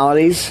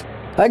principalities,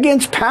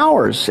 against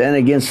powers, and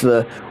against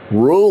the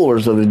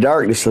rulers of the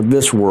darkness of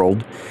this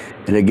world,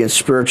 and against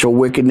spiritual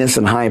wickedness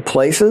in high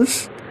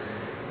places.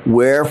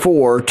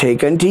 Wherefore,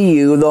 take unto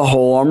you the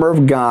whole armor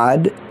of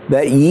God,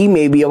 that ye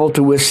may be able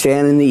to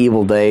withstand in the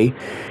evil day.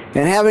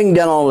 And having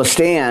done all to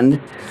stand,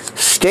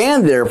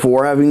 stand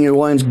therefore, having your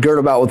loins girt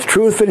about with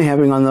truth, and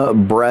having on the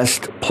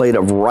breastplate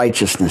of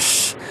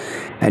righteousness,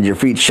 and your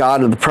feet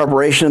shod with the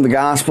preparation of the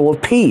gospel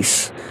of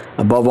peace.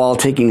 Above all,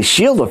 taking the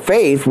shield of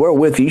faith,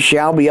 wherewith ye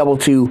shall be able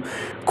to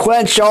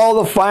quench all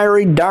the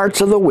fiery darts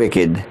of the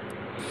wicked.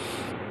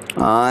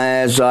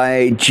 As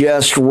I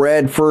just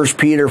read 1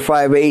 Peter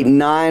 5:8 and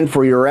 9,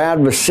 for your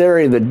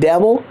adversary the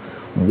devil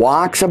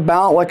walks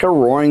about like a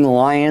roaring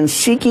lion,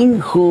 seeking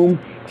whom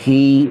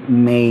he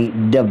may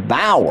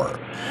devour.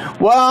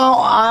 Well,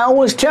 I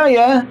always tell you,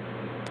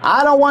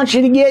 I don't want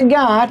you to get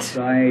got.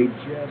 I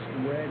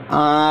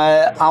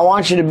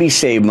want you to be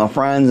saved, my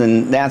friends,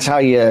 and that's how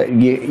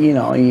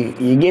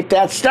you get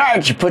that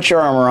start. You put your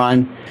armor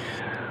on.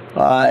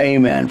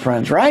 Amen,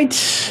 friends, right?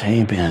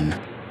 Amen.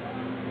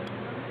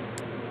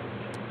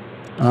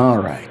 All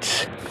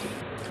right.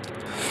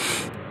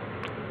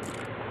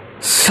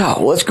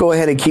 So let's go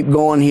ahead and keep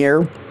going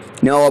here.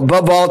 Now,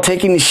 above all,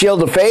 taking the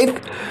shield of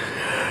faith.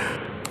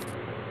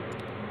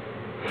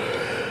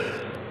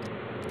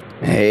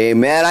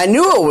 Amen. I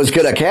knew it was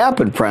going to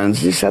happen,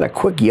 friends. Just had a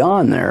quick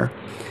yawn there.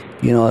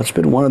 It's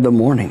been one of the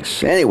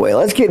mornings. Anyway,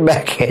 let's get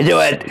back into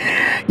it.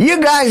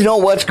 You guys know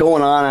what's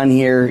going on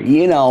here.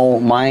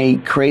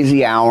 My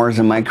crazy hours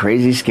and my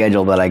crazy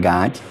schedule that I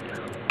got.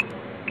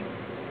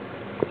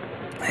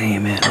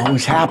 Amen.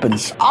 Always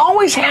happens.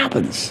 Always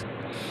happens.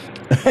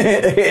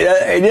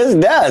 It just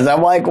does.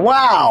 I'm like,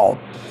 wow.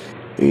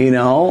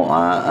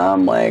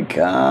 I'm like,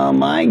 oh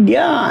my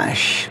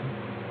gosh.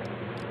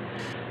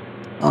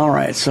 All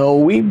right, so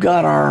we've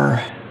got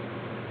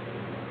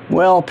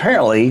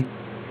apparently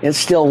it's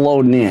still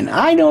loading in.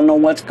 I don't know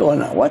what's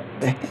going on. What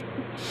the heck?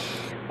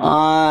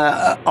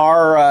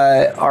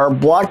 Our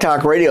Blog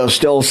Talk Radio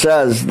still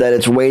says that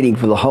it's waiting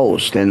for the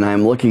host, and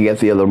I'm looking at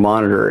the other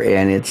monitor,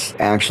 and it's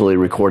actually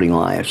recording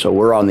live, so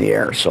we're on the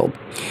air. So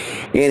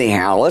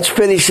anyhow, let's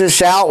finish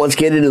this out. Let's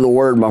get into the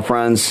Word, my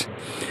friends.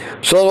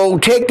 So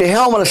take the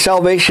helmet of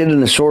salvation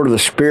and the sword of the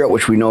Spirit,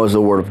 which we know is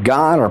the Word of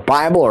God, our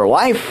Bible, our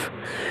life,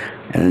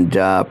 and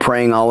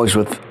praying always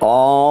with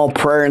all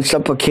prayer and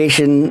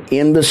supplication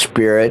in the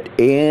Spirit,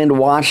 and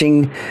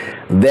watching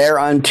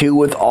thereunto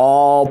with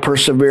all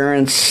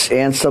perseverance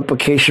and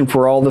supplication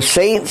for all the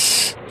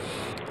saints,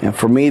 and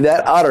for me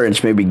that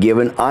utterance may be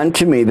given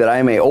unto me, that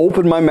I may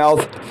open my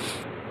mouth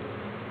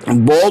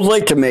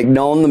boldly to make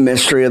known the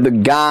mystery of the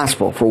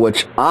gospel, for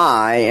which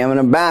I am an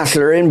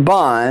ambassador in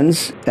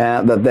bonds,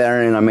 that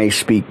therein I may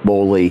speak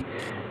boldly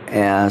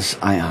as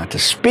I ought to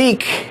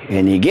speak.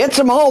 And you get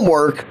some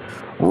homework.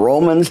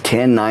 Romans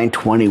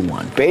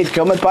 10:9-21. Faith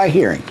cometh by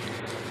hearing,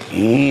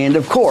 and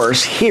of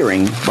course,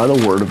 hearing by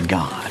the word of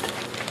God.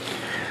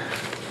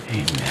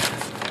 Amen.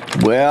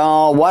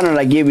 Well, why don't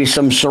I give you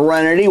some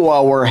serenity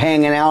while we're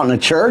hanging out in the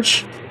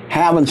church,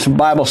 having some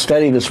Bible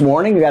study this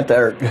morning.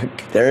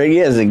 There he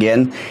is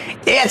again.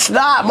 It's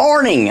not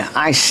morning.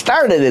 I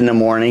started in the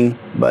morning,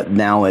 but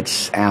now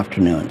it's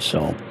afternoon.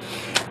 So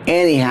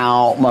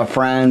anyhow, my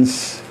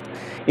friends,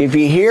 if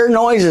you hear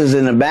noises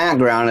in the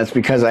background, it's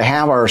because I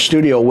have our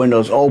studio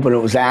windows open.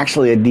 It was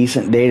actually a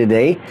decent day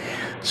today,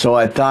 so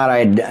I thought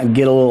I'd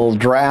get a little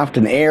draft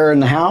and air in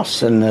the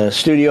house, in the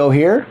studio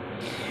here.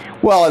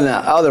 Well, in the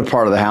other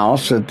part of the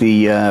house at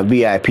the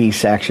VIP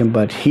section,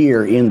 but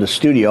here in the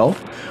studio,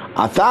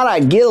 I thought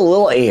I'd get a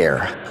little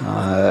air,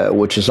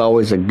 which is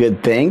always a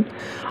good thing.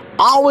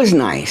 Always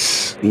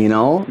nice, you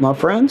know, my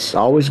friends.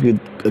 Always a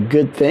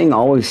good thing.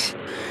 Always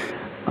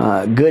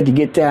good to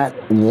get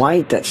that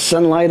light, that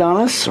sunlight on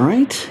us,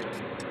 right?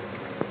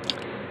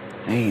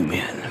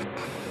 Amen.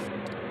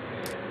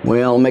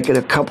 Well, making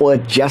a couple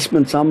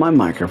adjustments on my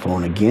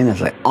microphone again,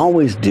 as I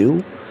always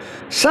do.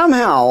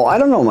 Somehow, I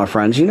don't know, my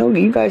friends, you know,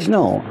 you guys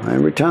know,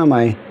 every time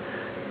I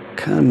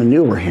kind of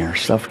maneuver here,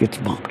 stuff gets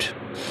bumped.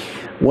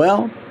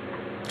 Well,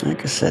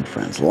 like I said,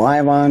 friends,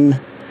 live on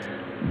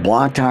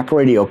Blog Talk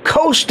Radio,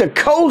 coast to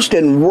coast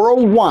and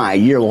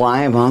worldwide, you're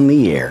live on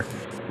the air.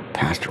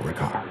 Pastor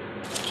Rick R.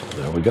 So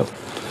there we go.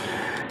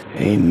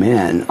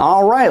 Amen.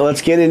 All right,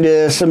 let's get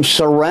into some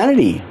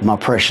serenity, my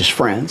precious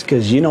friends,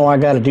 because you know I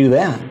got to do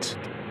that.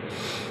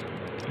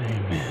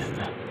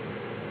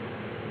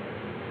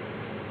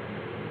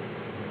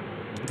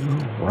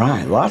 All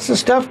right, lots of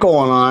stuff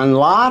going on,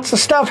 lots of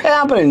stuff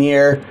happening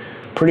here.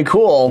 Pretty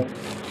cool.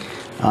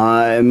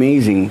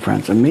 Amazing,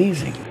 friends,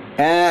 amazing.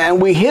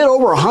 And we hit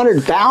over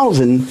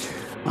 100,000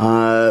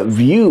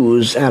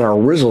 views at our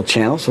Rizzle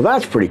channel, so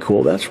that's pretty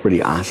cool. That's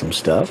pretty awesome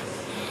stuff.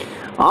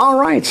 All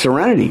right,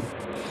 serenity.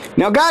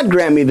 Now, God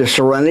grant me the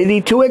serenity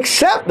to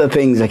accept the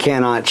things I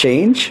cannot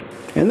change,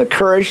 and the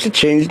courage to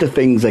change the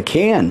things I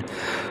can,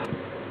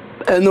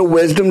 and the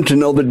wisdom to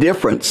know the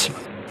difference.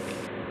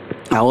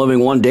 Now, living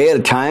one day at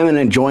a time and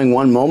enjoying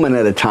one moment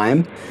at a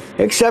time,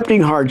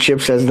 accepting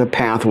hardships as the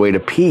pathway to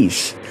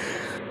peace,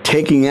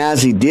 taking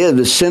as he did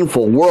the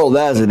sinful world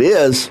as it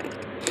is,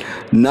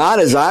 not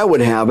as I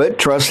would have it,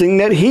 trusting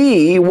that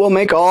he will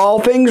make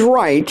all things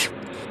right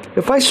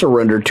if I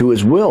surrender to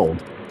his will,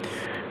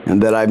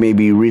 and that I may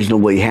be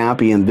reasonably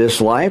happy in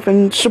this life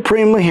and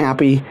supremely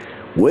happy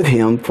with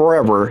him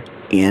forever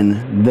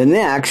in the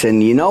next.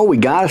 And you know, we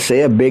got to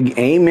say a big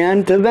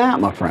amen to that,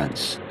 my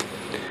friends.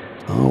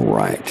 All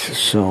right,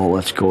 so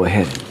let's go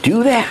ahead and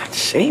do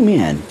that.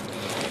 Amen.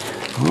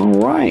 All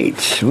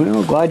right.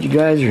 Well, glad you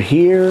guys are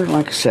here.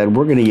 Like I said,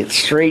 we're going to get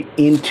straight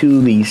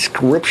into the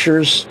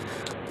scriptures.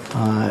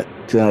 I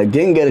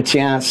didn't get a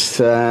chance,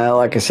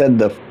 like I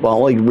said, I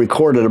only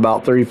recorded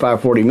about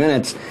 35, 40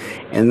 minutes,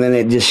 and then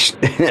it just,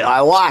 I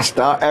lost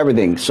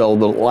everything.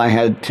 So I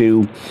had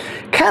to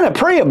kind of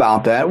pray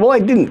about that. Well, I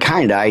didn't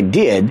kind of, I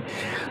did.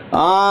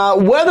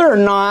 Whether or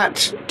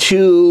not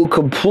to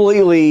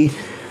completely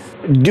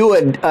do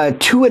a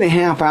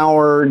 2.5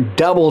 hour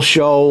double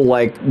show,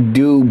 like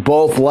do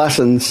both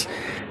lessons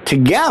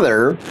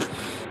together,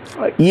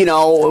 you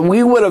know,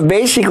 we would have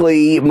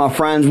basically, my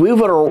friends, we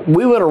would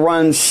have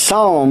run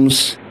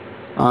Psalms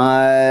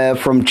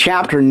from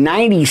chapter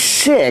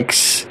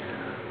 96,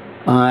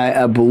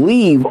 I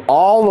believe,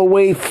 all the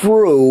way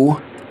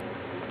through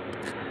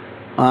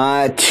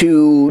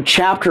to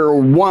chapter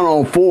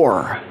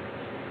 104.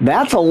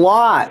 That's a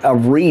lot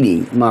of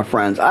reading, my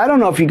friends. I don't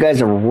know if you guys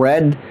have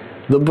read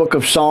the book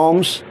of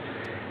Psalms,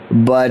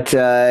 but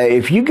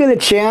if you get a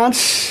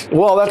chance,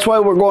 well, that's why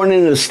we're going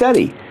into the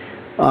study,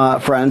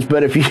 friends.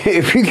 But if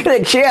you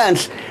get a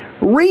chance,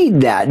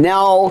 read that.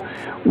 Now,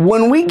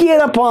 when we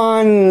get up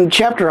on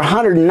chapter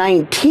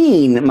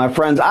 119, my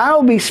friends,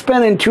 I'll be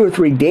spending 2 or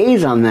 3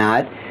 days on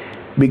that,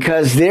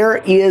 because there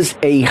is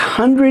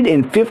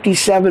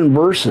 157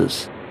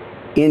 verses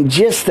in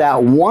just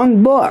that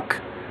one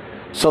book.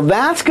 So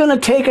that's going to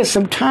take us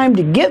some time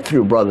to get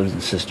through, brothers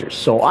and sisters.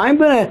 So I'm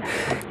going to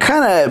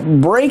kind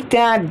of break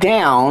that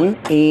down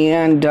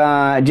and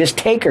just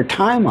take our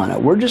time on it.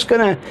 We're just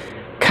going to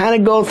kind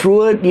of go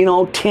through it, you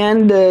know,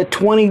 10 to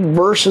 20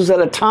 verses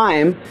at a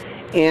time,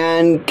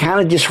 and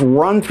kind of just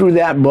run through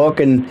that book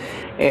and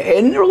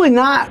really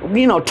not,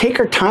 you know, take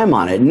our time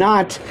on it,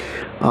 not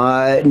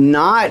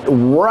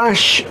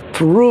rush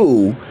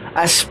through.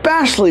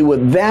 Especially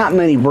with that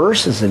many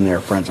verses in there,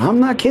 friends.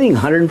 I'm not kidding,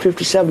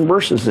 157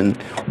 verses in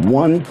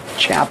one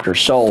chapter.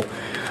 So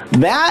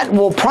that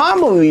will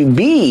probably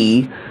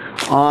be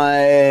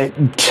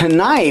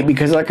tonight,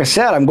 because like I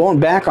said, I'm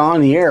going back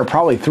on the air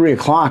probably 3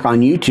 o'clock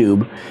on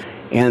YouTube.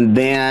 And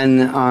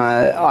then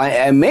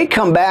I may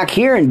come back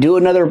here and do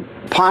another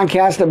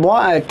podcast at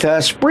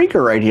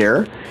Spreaker right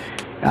here.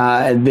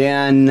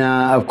 Then,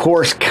 of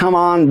course, come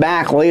on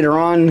back later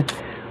on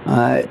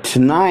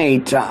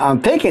tonight.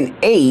 I'm thinking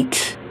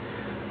 8,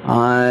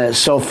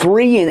 so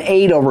 3 and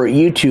 8 over at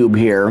YouTube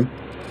here,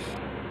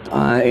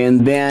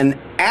 and then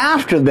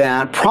after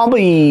that,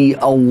 probably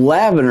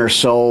 11 or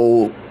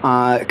so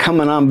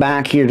coming on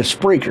back here to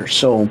Spreaker.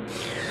 So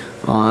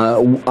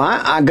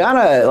I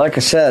gotta, like I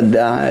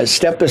said,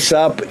 step this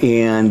up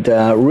and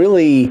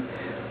really,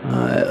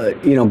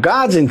 you know,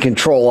 God's in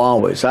control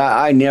always.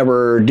 I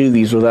never do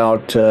these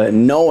without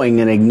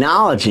knowing and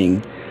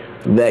acknowledging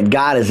that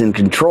God is in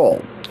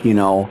control. You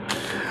know,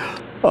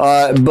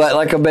 but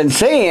like I've been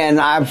saying,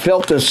 I've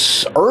felt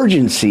this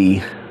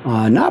urgency,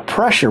 not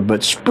pressure,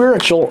 but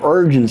spiritual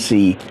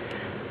urgency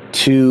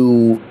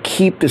to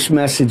keep this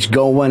message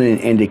going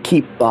and to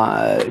keep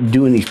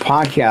doing these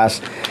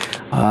podcasts.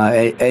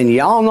 And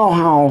y'all know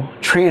how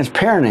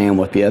transparent I am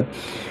with you.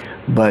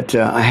 But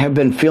I have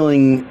been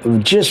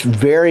feeling just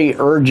very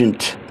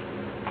urgent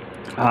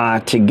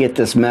to get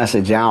this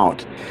message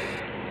out.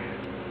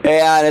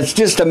 And it's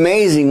just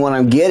amazing what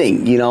I'm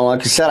getting. You know,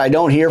 like I said, I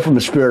don't hear from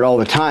the Spirit all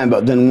the time,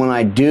 but then when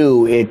I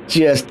do, it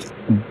just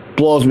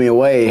blows me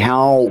away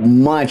how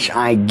much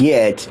I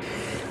get.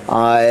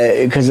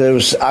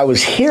 Because I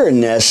was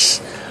hearing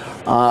this.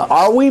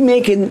 Are we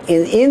making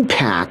an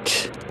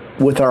impact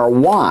with our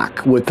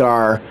walk, with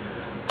our,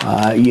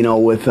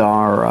 with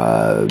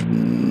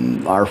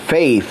our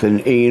faith,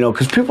 and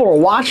because people are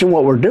watching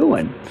what we're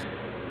doing,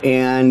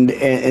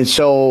 and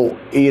so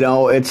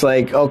it's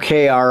like,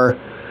 okay, are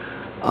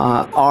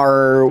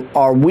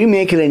we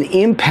making an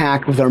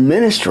impact with our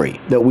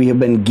ministry that we have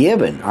been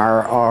given,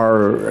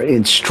 our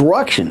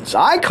instructions?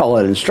 I call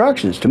it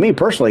instructions. To me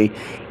personally,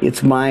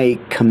 it's my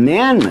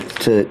commandment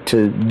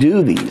to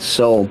do these.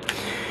 So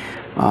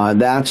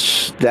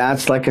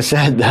that's like I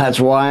said, that's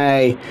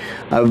why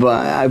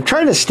I've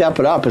tried to step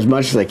it up as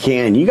much as I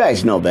can. You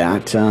guys know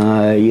that,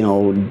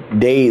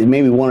 days,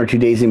 maybe 1 or 2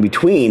 days in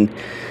between,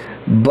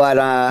 but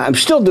I'm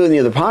still doing the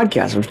other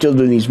podcasts. I'm still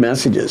doing these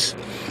messages.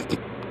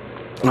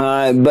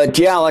 But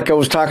yeah, like I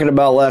was talking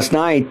about last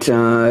night,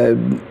 I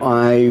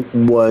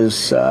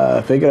was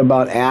thinking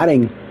about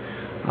adding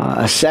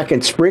a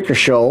second Spreaker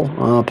show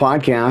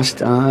podcast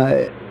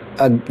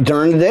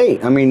during the day.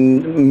 I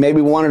mean,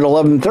 maybe one at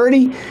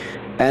 11:30,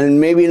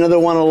 and maybe another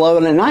one at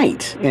 11 at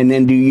night, and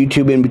then do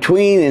YouTube in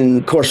between, and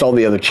of course all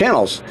the other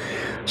channels.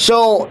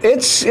 So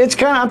it's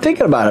kind of, I'm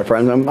thinking about it,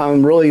 friends.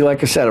 I'm really,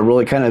 like I said, I'm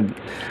really kind of.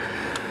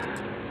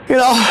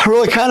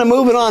 Really kind of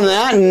moving on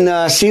that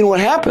and seeing what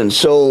happens.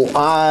 So,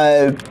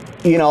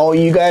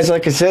 you guys,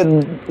 like I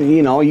said,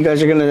 you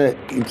guys are going to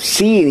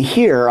see and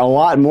hear a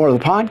lot more of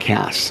the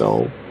podcast.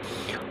 So,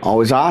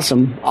 always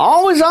awesome.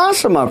 Always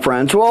awesome, my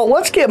friends. Well,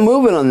 let's get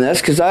moving on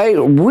this because I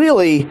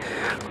really,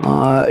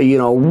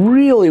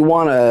 really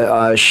want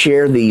to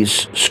share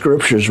these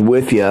scriptures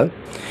with you.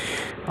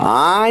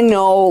 I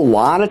know a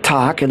lot of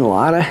talking, a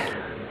lot of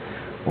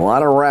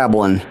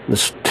rabbling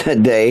this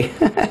today.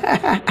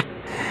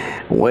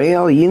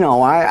 Well,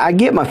 I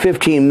get my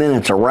 15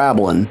 minutes of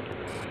rabbling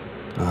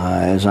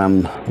as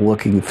I'm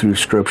looking through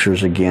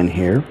scriptures again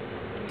here.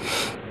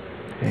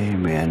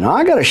 Amen. Now,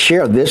 I got to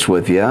share this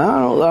with you. I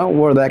don't know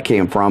where that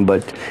came from,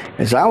 but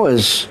as I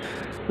was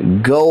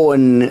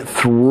going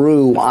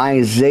through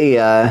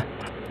Isaiah,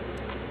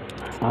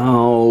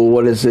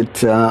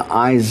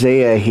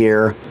 Isaiah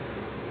here,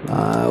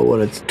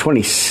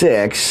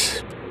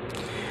 26.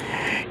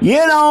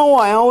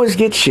 I always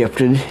get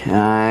shifted,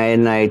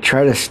 and I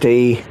try to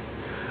stay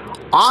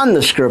on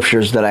the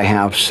scriptures that I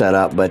have set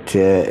up, but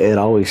it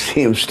always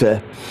seems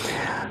to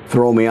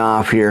throw me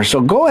off here.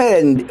 So go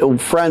ahead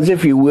and, friends,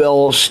 if you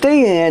will,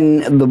 stay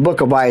in the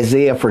book of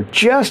Isaiah for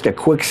just a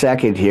quick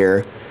second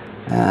here,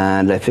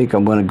 and I think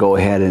I'm going to go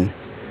ahead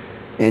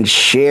and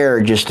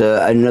share just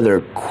another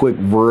quick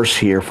verse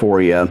here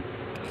for you.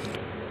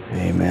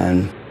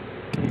 Amen.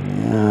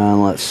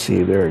 Let's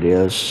see, there it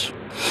is.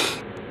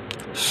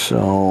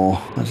 So,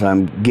 as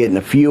I'm getting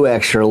a few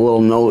extra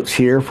little notes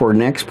here for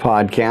next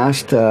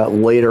podcast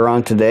later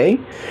on today.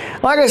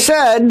 Like I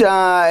said,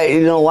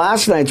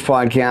 last night's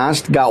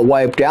podcast got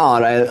wiped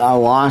out. I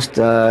lost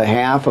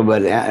half of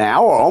an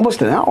hour,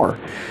 almost an hour.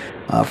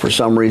 For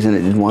some reason,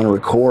 it didn't want to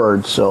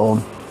record,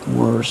 so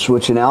we're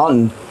switching out.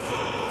 And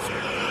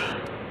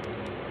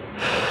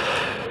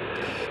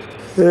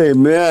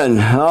amen.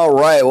 All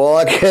right. Well,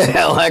 like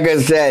I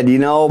said,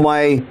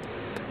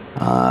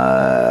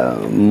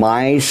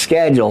 my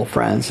schedule,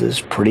 friends,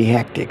 is pretty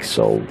hectic.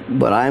 So,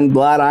 but I'm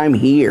glad I'm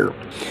here.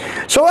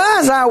 So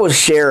as I was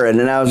sharing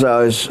and as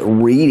I was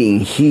reading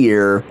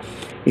here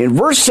in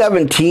verse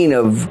 17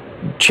 of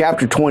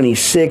chapter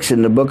 26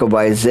 in the book of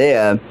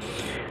Isaiah,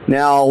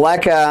 now,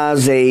 like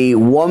as a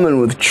woman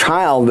with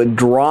child that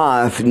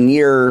draweth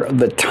near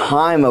the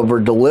time of her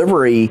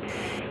delivery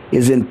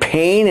is in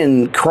pain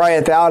and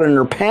crieth out in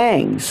her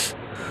pangs,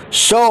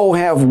 so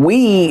have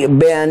we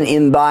been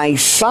in thy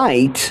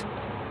sight,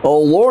 O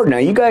Lord. Now,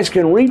 you guys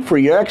can read for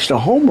your extra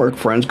homework,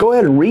 friends. Go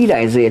ahead and read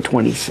Isaiah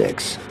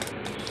 26.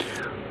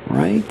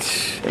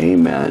 Right?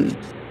 Amen.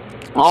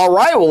 All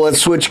right, well,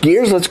 let's switch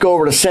gears. Let's go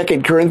over to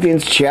 2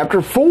 Corinthians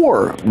chapter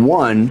 4,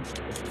 1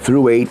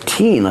 through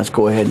 18. Let's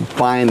go ahead and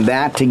find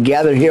that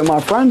together here,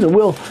 my friends, and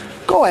we'll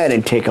go ahead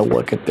and take a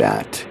look at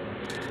that.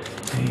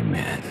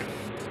 Amen.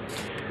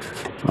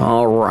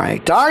 All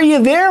right. Are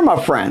you there, my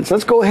friends?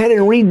 Let's go ahead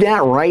and read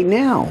that right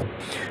now.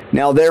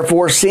 Now,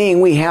 therefore,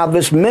 seeing we have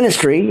this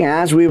ministry,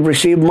 as we've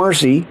received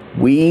mercy,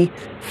 we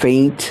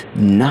faint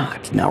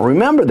not. Now,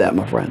 remember that,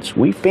 my friends.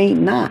 We faint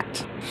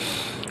not.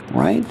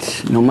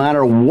 Right? No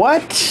matter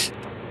what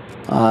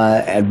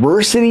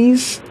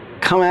adversities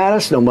come at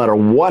us, no matter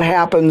what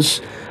happens,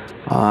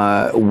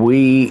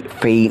 we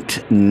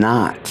faint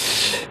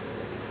not.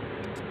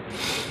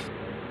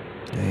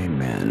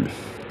 Amen.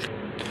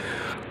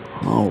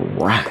 All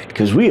right,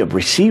 because we have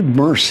received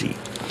mercy.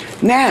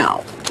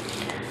 Now,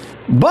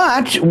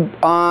 but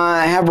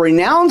have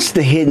renounced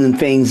the hidden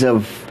things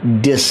of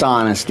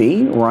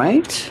dishonesty,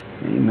 right?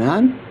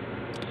 Amen.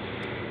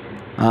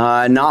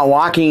 Not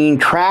walking in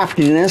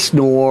craftiness,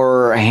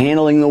 nor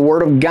handling the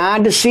word of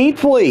God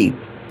deceitfully,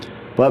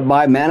 but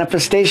by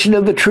manifestation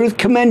of the truth,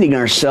 commending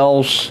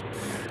ourselves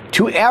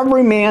to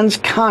every man's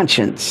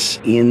conscience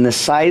in the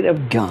sight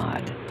of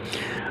God.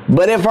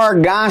 But if our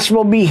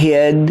gospel be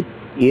hid,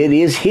 it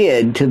is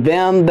hid to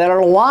them that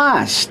are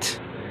lost,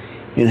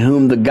 in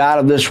whom the God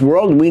of this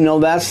world, we know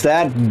that's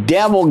that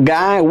devil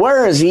guy.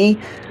 Where is he?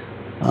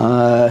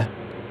 There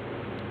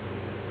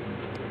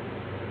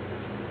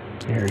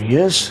he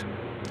is.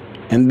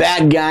 And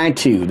that guy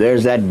too.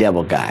 There's that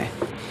devil guy.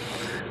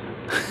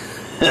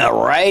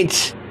 All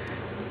right?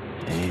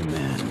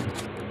 Amen.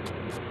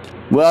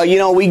 Well, you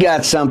know, we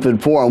got something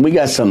for him. We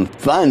got some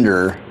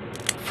thunder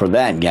for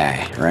that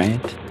guy, right?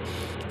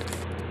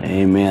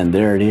 Amen.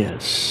 There it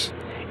is.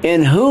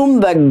 In whom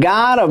the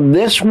God of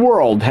this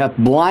world hath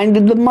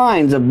blinded the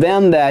minds of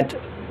them that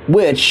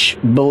which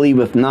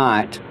believeth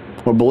not,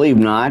 or believe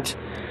not.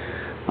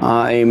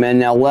 Amen.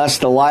 Now,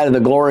 lest the light of the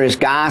glorious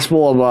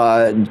gospel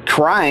of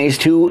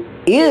Christ, who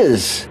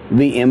is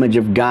the image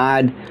of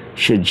God,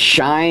 should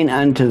shine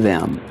unto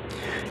them.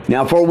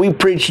 Now, for we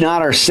preach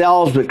not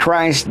ourselves, but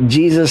Christ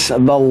Jesus the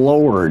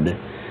Lord,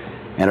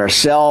 and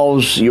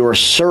ourselves your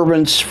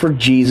servants for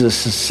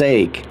Jesus'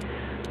 sake.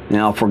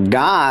 Now, for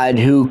God,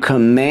 who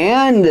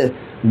command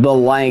the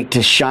light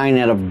to shine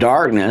out of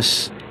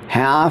darkness,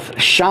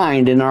 hath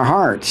shined in our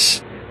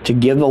hearts, to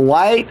give the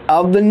light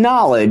of the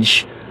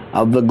knowledge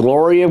of the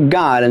glory of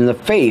God in the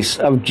face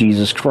of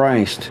Jesus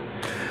Christ.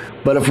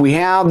 But if we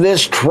have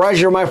this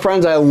treasure, my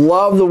friends, I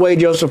love the way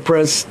Joseph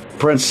Prince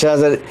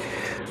says it,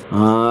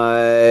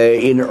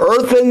 in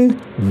earthen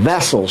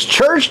vessels.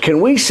 Church,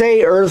 can we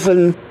say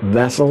earthen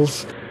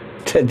vessels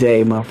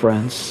today, my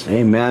friends?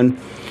 Amen.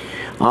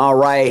 All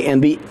right,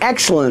 and the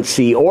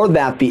excellency, or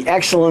that the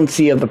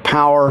excellency of the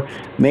power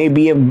may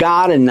be of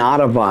God and not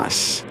of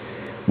us.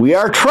 We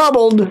are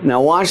troubled.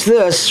 Now watch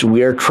this.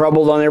 We are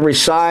troubled on every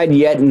side,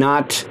 yet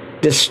not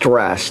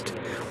distressed.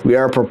 We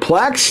are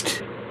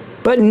perplexed,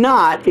 but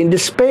not in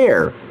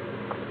despair.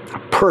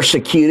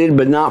 Persecuted,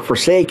 but not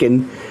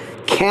forsaken.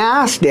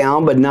 Cast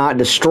down, but not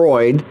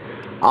destroyed.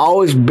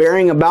 Always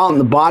bearing about in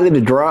the body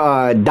the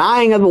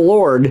dying of the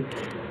Lord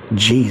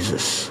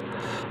Jesus,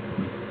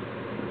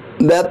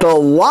 that the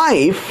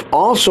life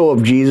also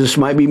of Jesus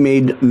might be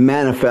made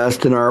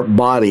manifest in our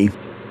body.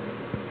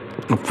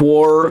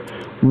 For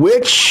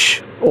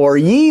which, or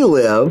ye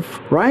live,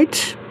 right?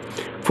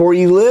 For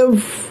ye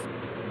live,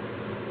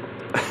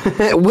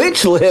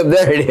 which live,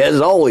 there it is,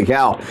 holy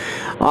cow,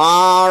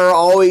 are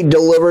always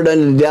delivered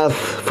unto death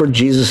for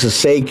Jesus'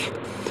 sake,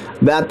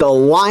 that the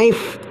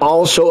life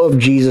also of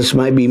Jesus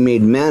might be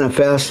made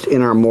manifest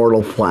in our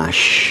mortal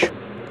flesh.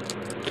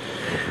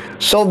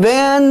 So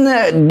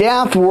then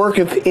death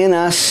worketh in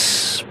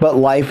us, but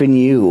life in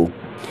you.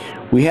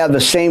 We have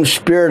the same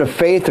spirit of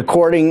faith,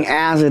 according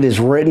as it is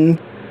written,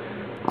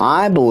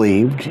 I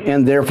believed,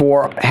 and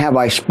therefore have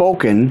I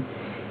spoken.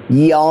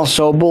 Ye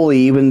also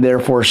believe, and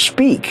therefore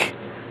speak,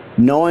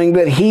 knowing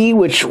that he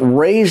which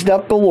raised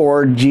up the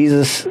Lord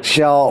Jesus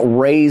shall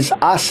raise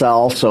us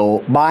also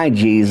by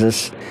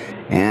Jesus,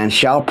 and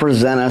shall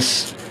present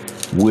us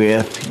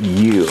with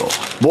you.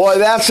 Boy,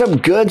 that's some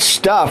good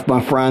stuff, my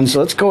friends.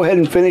 Let's go ahead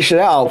and finish it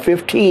out.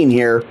 15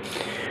 here.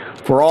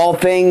 For all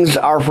things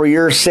are for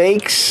your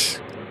sakes,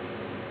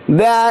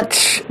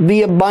 that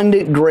the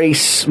abundant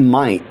grace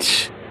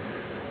might,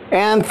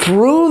 and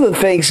through the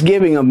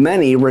thanksgiving of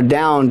many,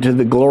 redound to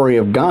the glory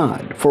of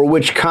God. For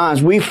which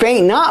cause we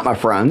faint not, my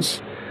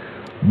friends,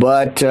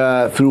 but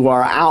through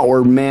our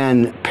outward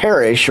man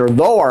perish, or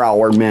though our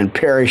outward man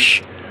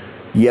perish,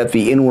 yet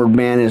the inward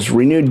man is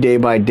renewed day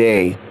by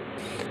day.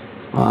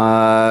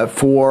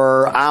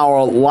 For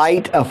our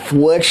light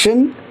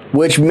affliction,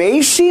 which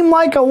may seem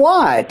like a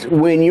lot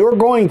when you're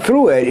going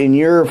through it and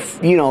you're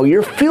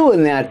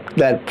feeling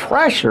that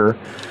pressure,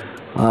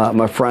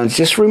 my friends,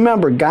 just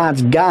remember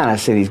God's got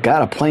us and he's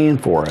got a plan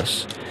for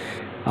us.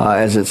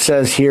 As it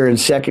says here in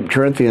 2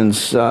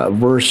 Corinthians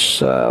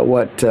verse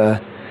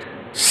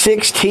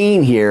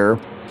 16 here,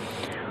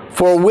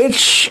 for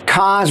which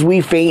cause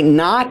we faint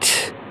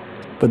not,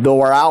 but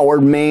though our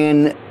outward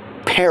man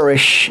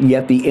perish,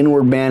 yet the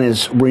inward man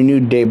is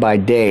renewed day by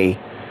day.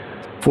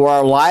 For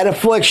our light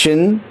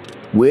affliction,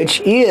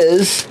 which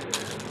is,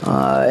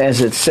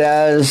 as it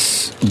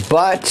says,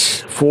 but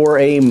for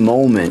a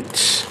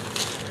moment,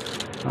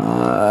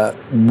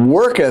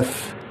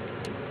 worketh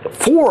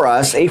for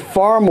us a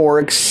far more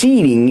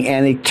exceeding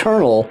and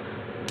eternal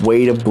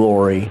weight of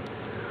glory.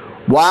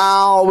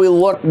 While we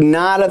look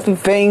not at the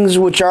things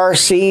which are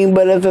seen,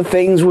 but at the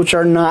things which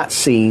are not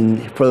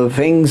seen. For the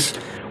things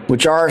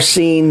which are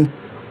seen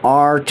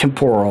are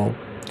temporal,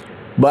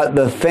 but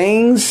the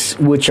things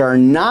which are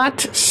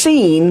not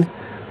seen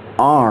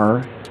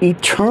are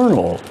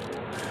eternal.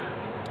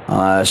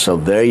 So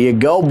there you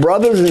go,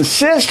 brothers and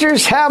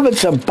sisters, having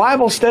some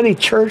Bible study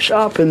church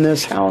up in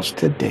this house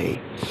today.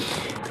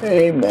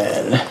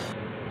 Amen.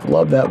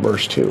 Love that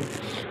verse too.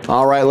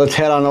 All right, let's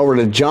head on over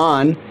to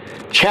John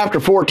chapter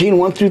 14,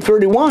 1 through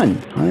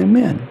 31.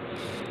 Amen.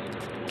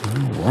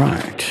 All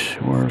right.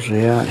 Where's he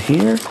at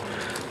here?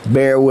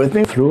 Bear with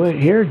me through it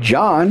here.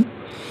 John.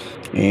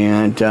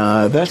 And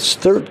that's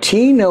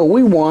 13. No,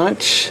 we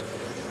want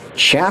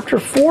chapter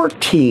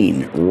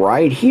 14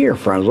 right here,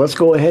 friends. Let's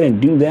go ahead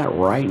and do that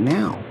right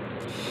now.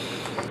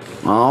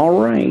 All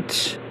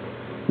right.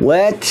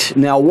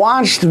 Now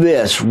watch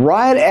this.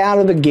 Right out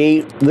of the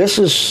gate, this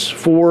is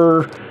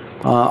for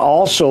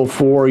also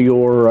for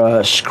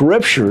your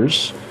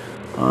scriptures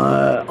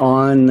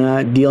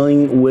on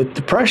dealing with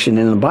depression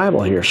in the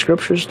Bible here.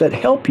 Scriptures that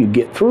help you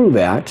get through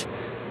that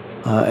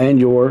and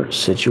your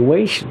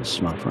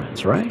situations, my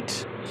friends,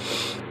 right?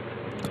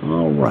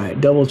 All right.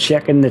 Double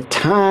checking the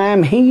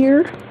time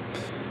here.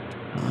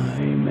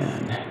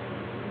 Amen.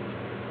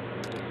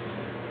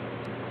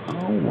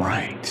 All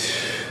right.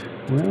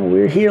 Well,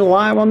 we're here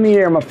live on the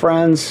air, my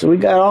friends. We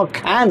got all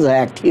kinds of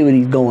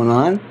activities going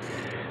on.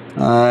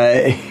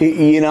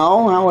 You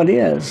know how it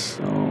is.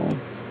 So, all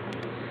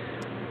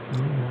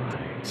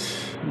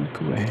right. I'll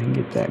go ahead and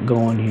get that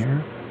going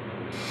here.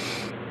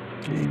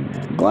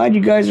 Amen. Glad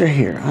you guys are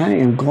here. I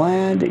am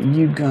glad that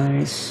you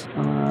guys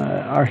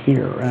are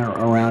here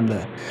around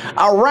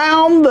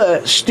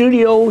the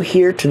studio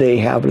here today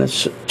having a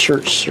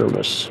church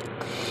service.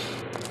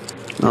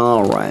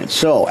 All right.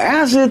 So,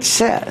 as it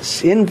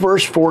says in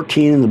verse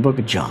 14 in the book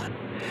of John,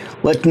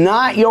 let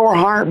not your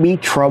heart be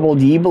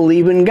troubled. Ye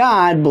believe in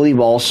God, believe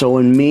also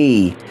in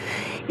me.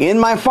 In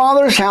my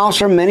Father's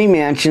house are many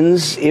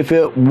mansions. If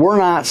it were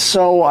not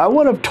so, I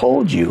would have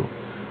told you.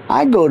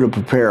 I go to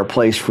prepare a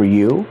place for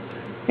you.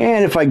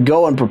 And if I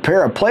go and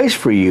prepare a place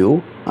for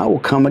you, I will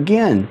come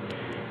again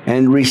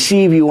and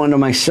receive you unto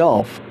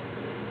myself,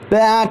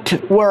 that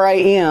where I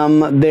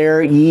am,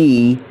 there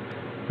ye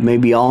may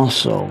be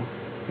also.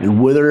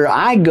 And whither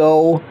I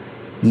go,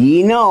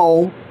 ye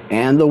know,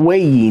 and the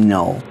way ye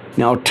know.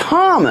 Now,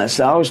 Thomas,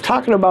 I was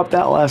talking about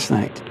that last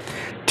night.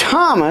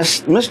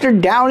 Thomas,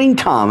 Mr. Doubting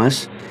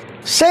Thomas,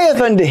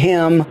 saith unto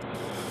him,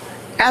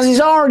 as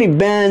he's already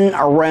been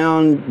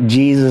around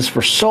Jesus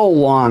for so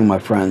long, my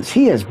friends,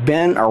 he has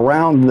been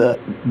around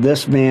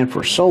this man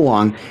for so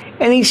long,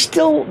 and he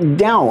still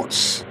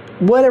doubts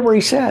whatever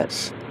he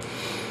says.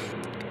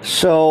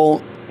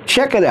 So,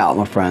 check it out,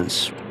 my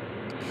friends.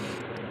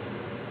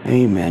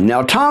 Amen.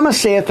 Now Thomas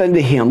saith unto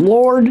him,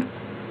 Lord,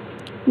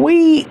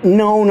 we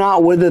know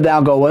not whither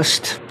thou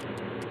goest,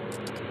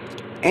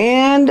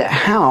 and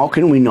how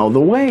can we know the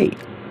way?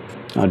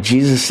 Now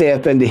Jesus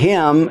saith unto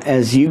him,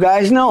 as you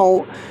guys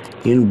know,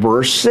 in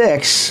verse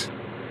 6,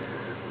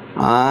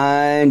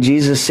 and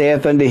Jesus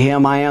saith unto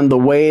him, I am the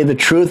way, the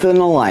truth, and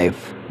the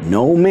life.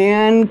 No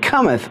man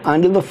cometh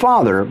unto the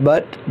Father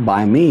but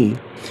by me.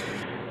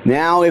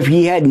 Now if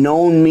ye had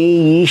known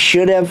me, ye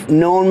should have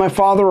known my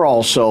Father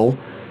also.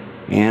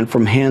 And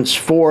from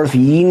henceforth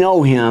ye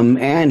know him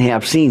and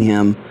have seen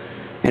him.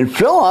 And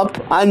Philip,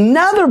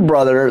 another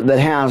brother that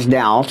has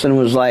doubts, and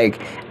was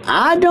like,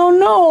 I don't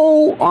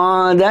know.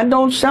 That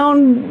don't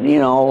sound,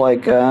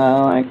 like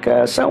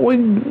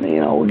something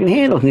we can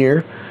handle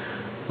here.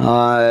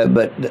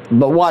 But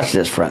watch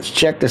this, friends.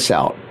 Check this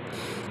out.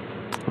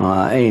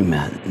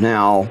 Amen.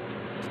 Now,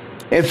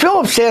 and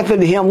Philip saith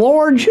unto him,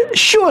 Lord,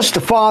 shew us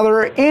the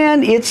Father,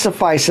 and it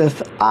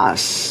sufficeth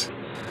us.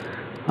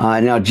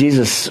 Now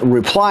Jesus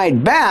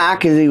replied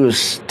back as he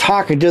was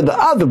talking to the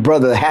other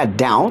brother that had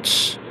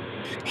doubts.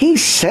 He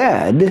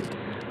said,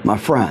 my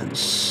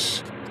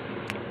friends,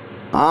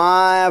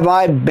 have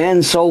I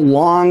been so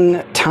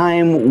long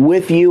time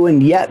with you,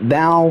 and yet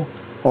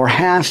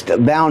hast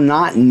thou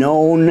not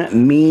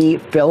known me,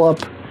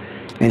 Philip?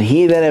 And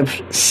he that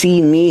hath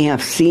seen me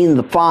hath seen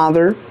the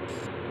Father.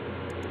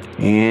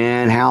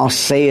 And how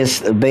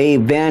sayest they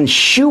then,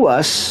 shew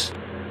us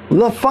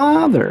the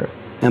Father?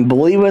 And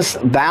believest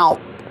thou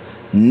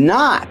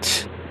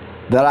not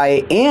that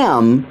I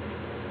am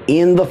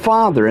in the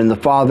Father, and the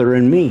Father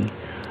in me?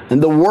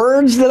 And the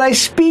words that I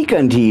speak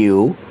unto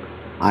you,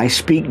 I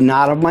speak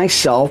not of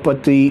myself,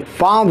 but the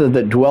Father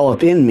that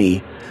dwelleth in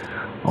me,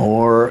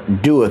 or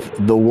doeth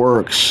the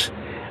works.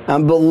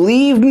 And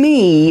believe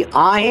me,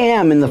 I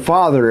am in the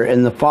Father,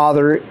 and the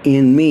Father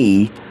in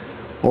me,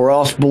 or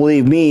else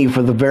believe me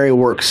for the very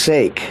work's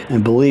sake.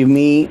 And believe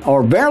me,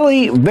 or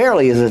verily,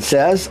 verily, as it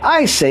says,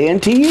 I say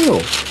unto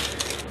you,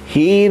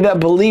 he that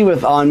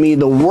believeth on me,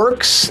 the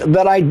works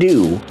that I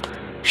do,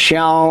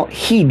 shall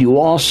he do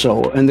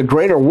also, and the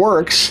greater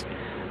works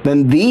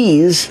than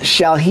these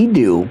shall he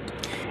do.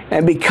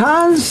 And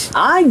because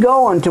I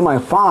go unto my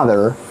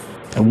Father,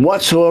 and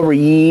whatsoever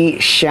ye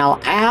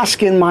shall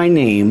ask in my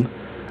name,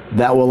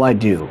 that will I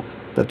do,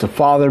 that the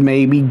Father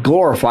may be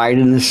glorified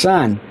in the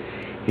Son.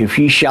 If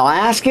ye shall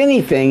ask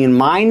anything in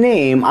my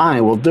name, I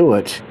will do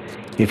it.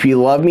 If ye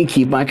love me,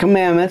 keep my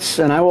commandments,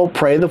 and I will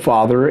pray the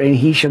Father, and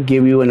he shall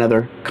give you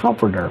another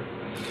Comforter,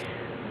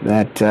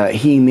 that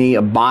he may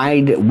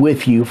abide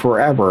with you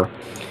forever,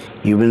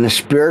 even the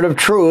Spirit of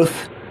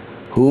truth,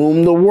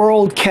 whom the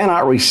world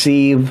cannot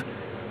receive,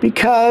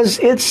 because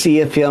it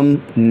seeth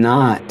him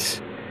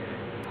not.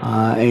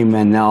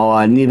 Amen.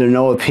 Now, neither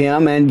knoweth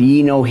him, and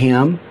ye know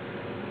him,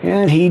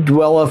 and he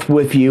dwelleth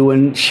with you,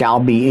 and shall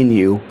be in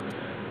you.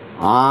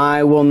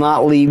 I will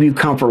not leave you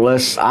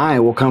comfortless. I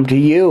will come to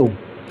you.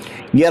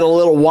 Yet a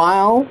little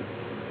while,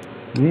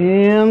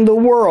 and the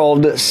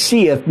world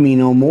seeth me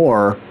no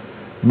more.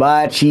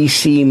 But ye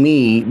see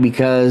me,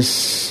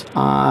 because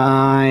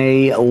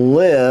I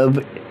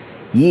live,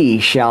 ye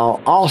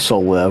shall also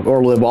live,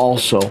 or live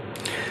also.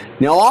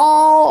 Now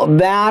all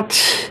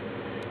that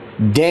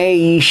day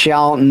ye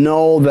shall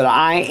know that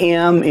I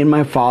am in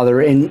my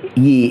Father, and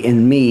ye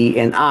in me,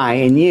 and I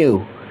in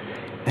you.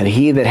 And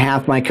he that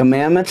hath my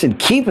commandments and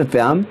keepeth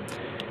them,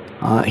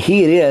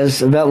 he it is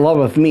that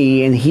loveth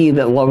me, and he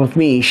that loveth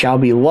me shall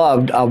be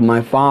loved of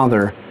my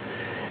Father.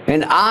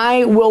 And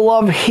I will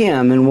love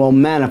him, and will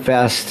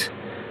manifest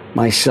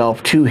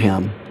myself to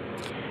him.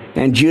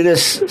 And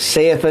Judas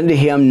saith unto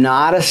him,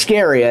 not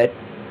Iscariot.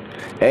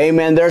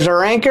 Amen. There's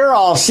our anchor.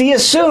 I'll see you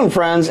soon,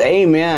 friends. Amen.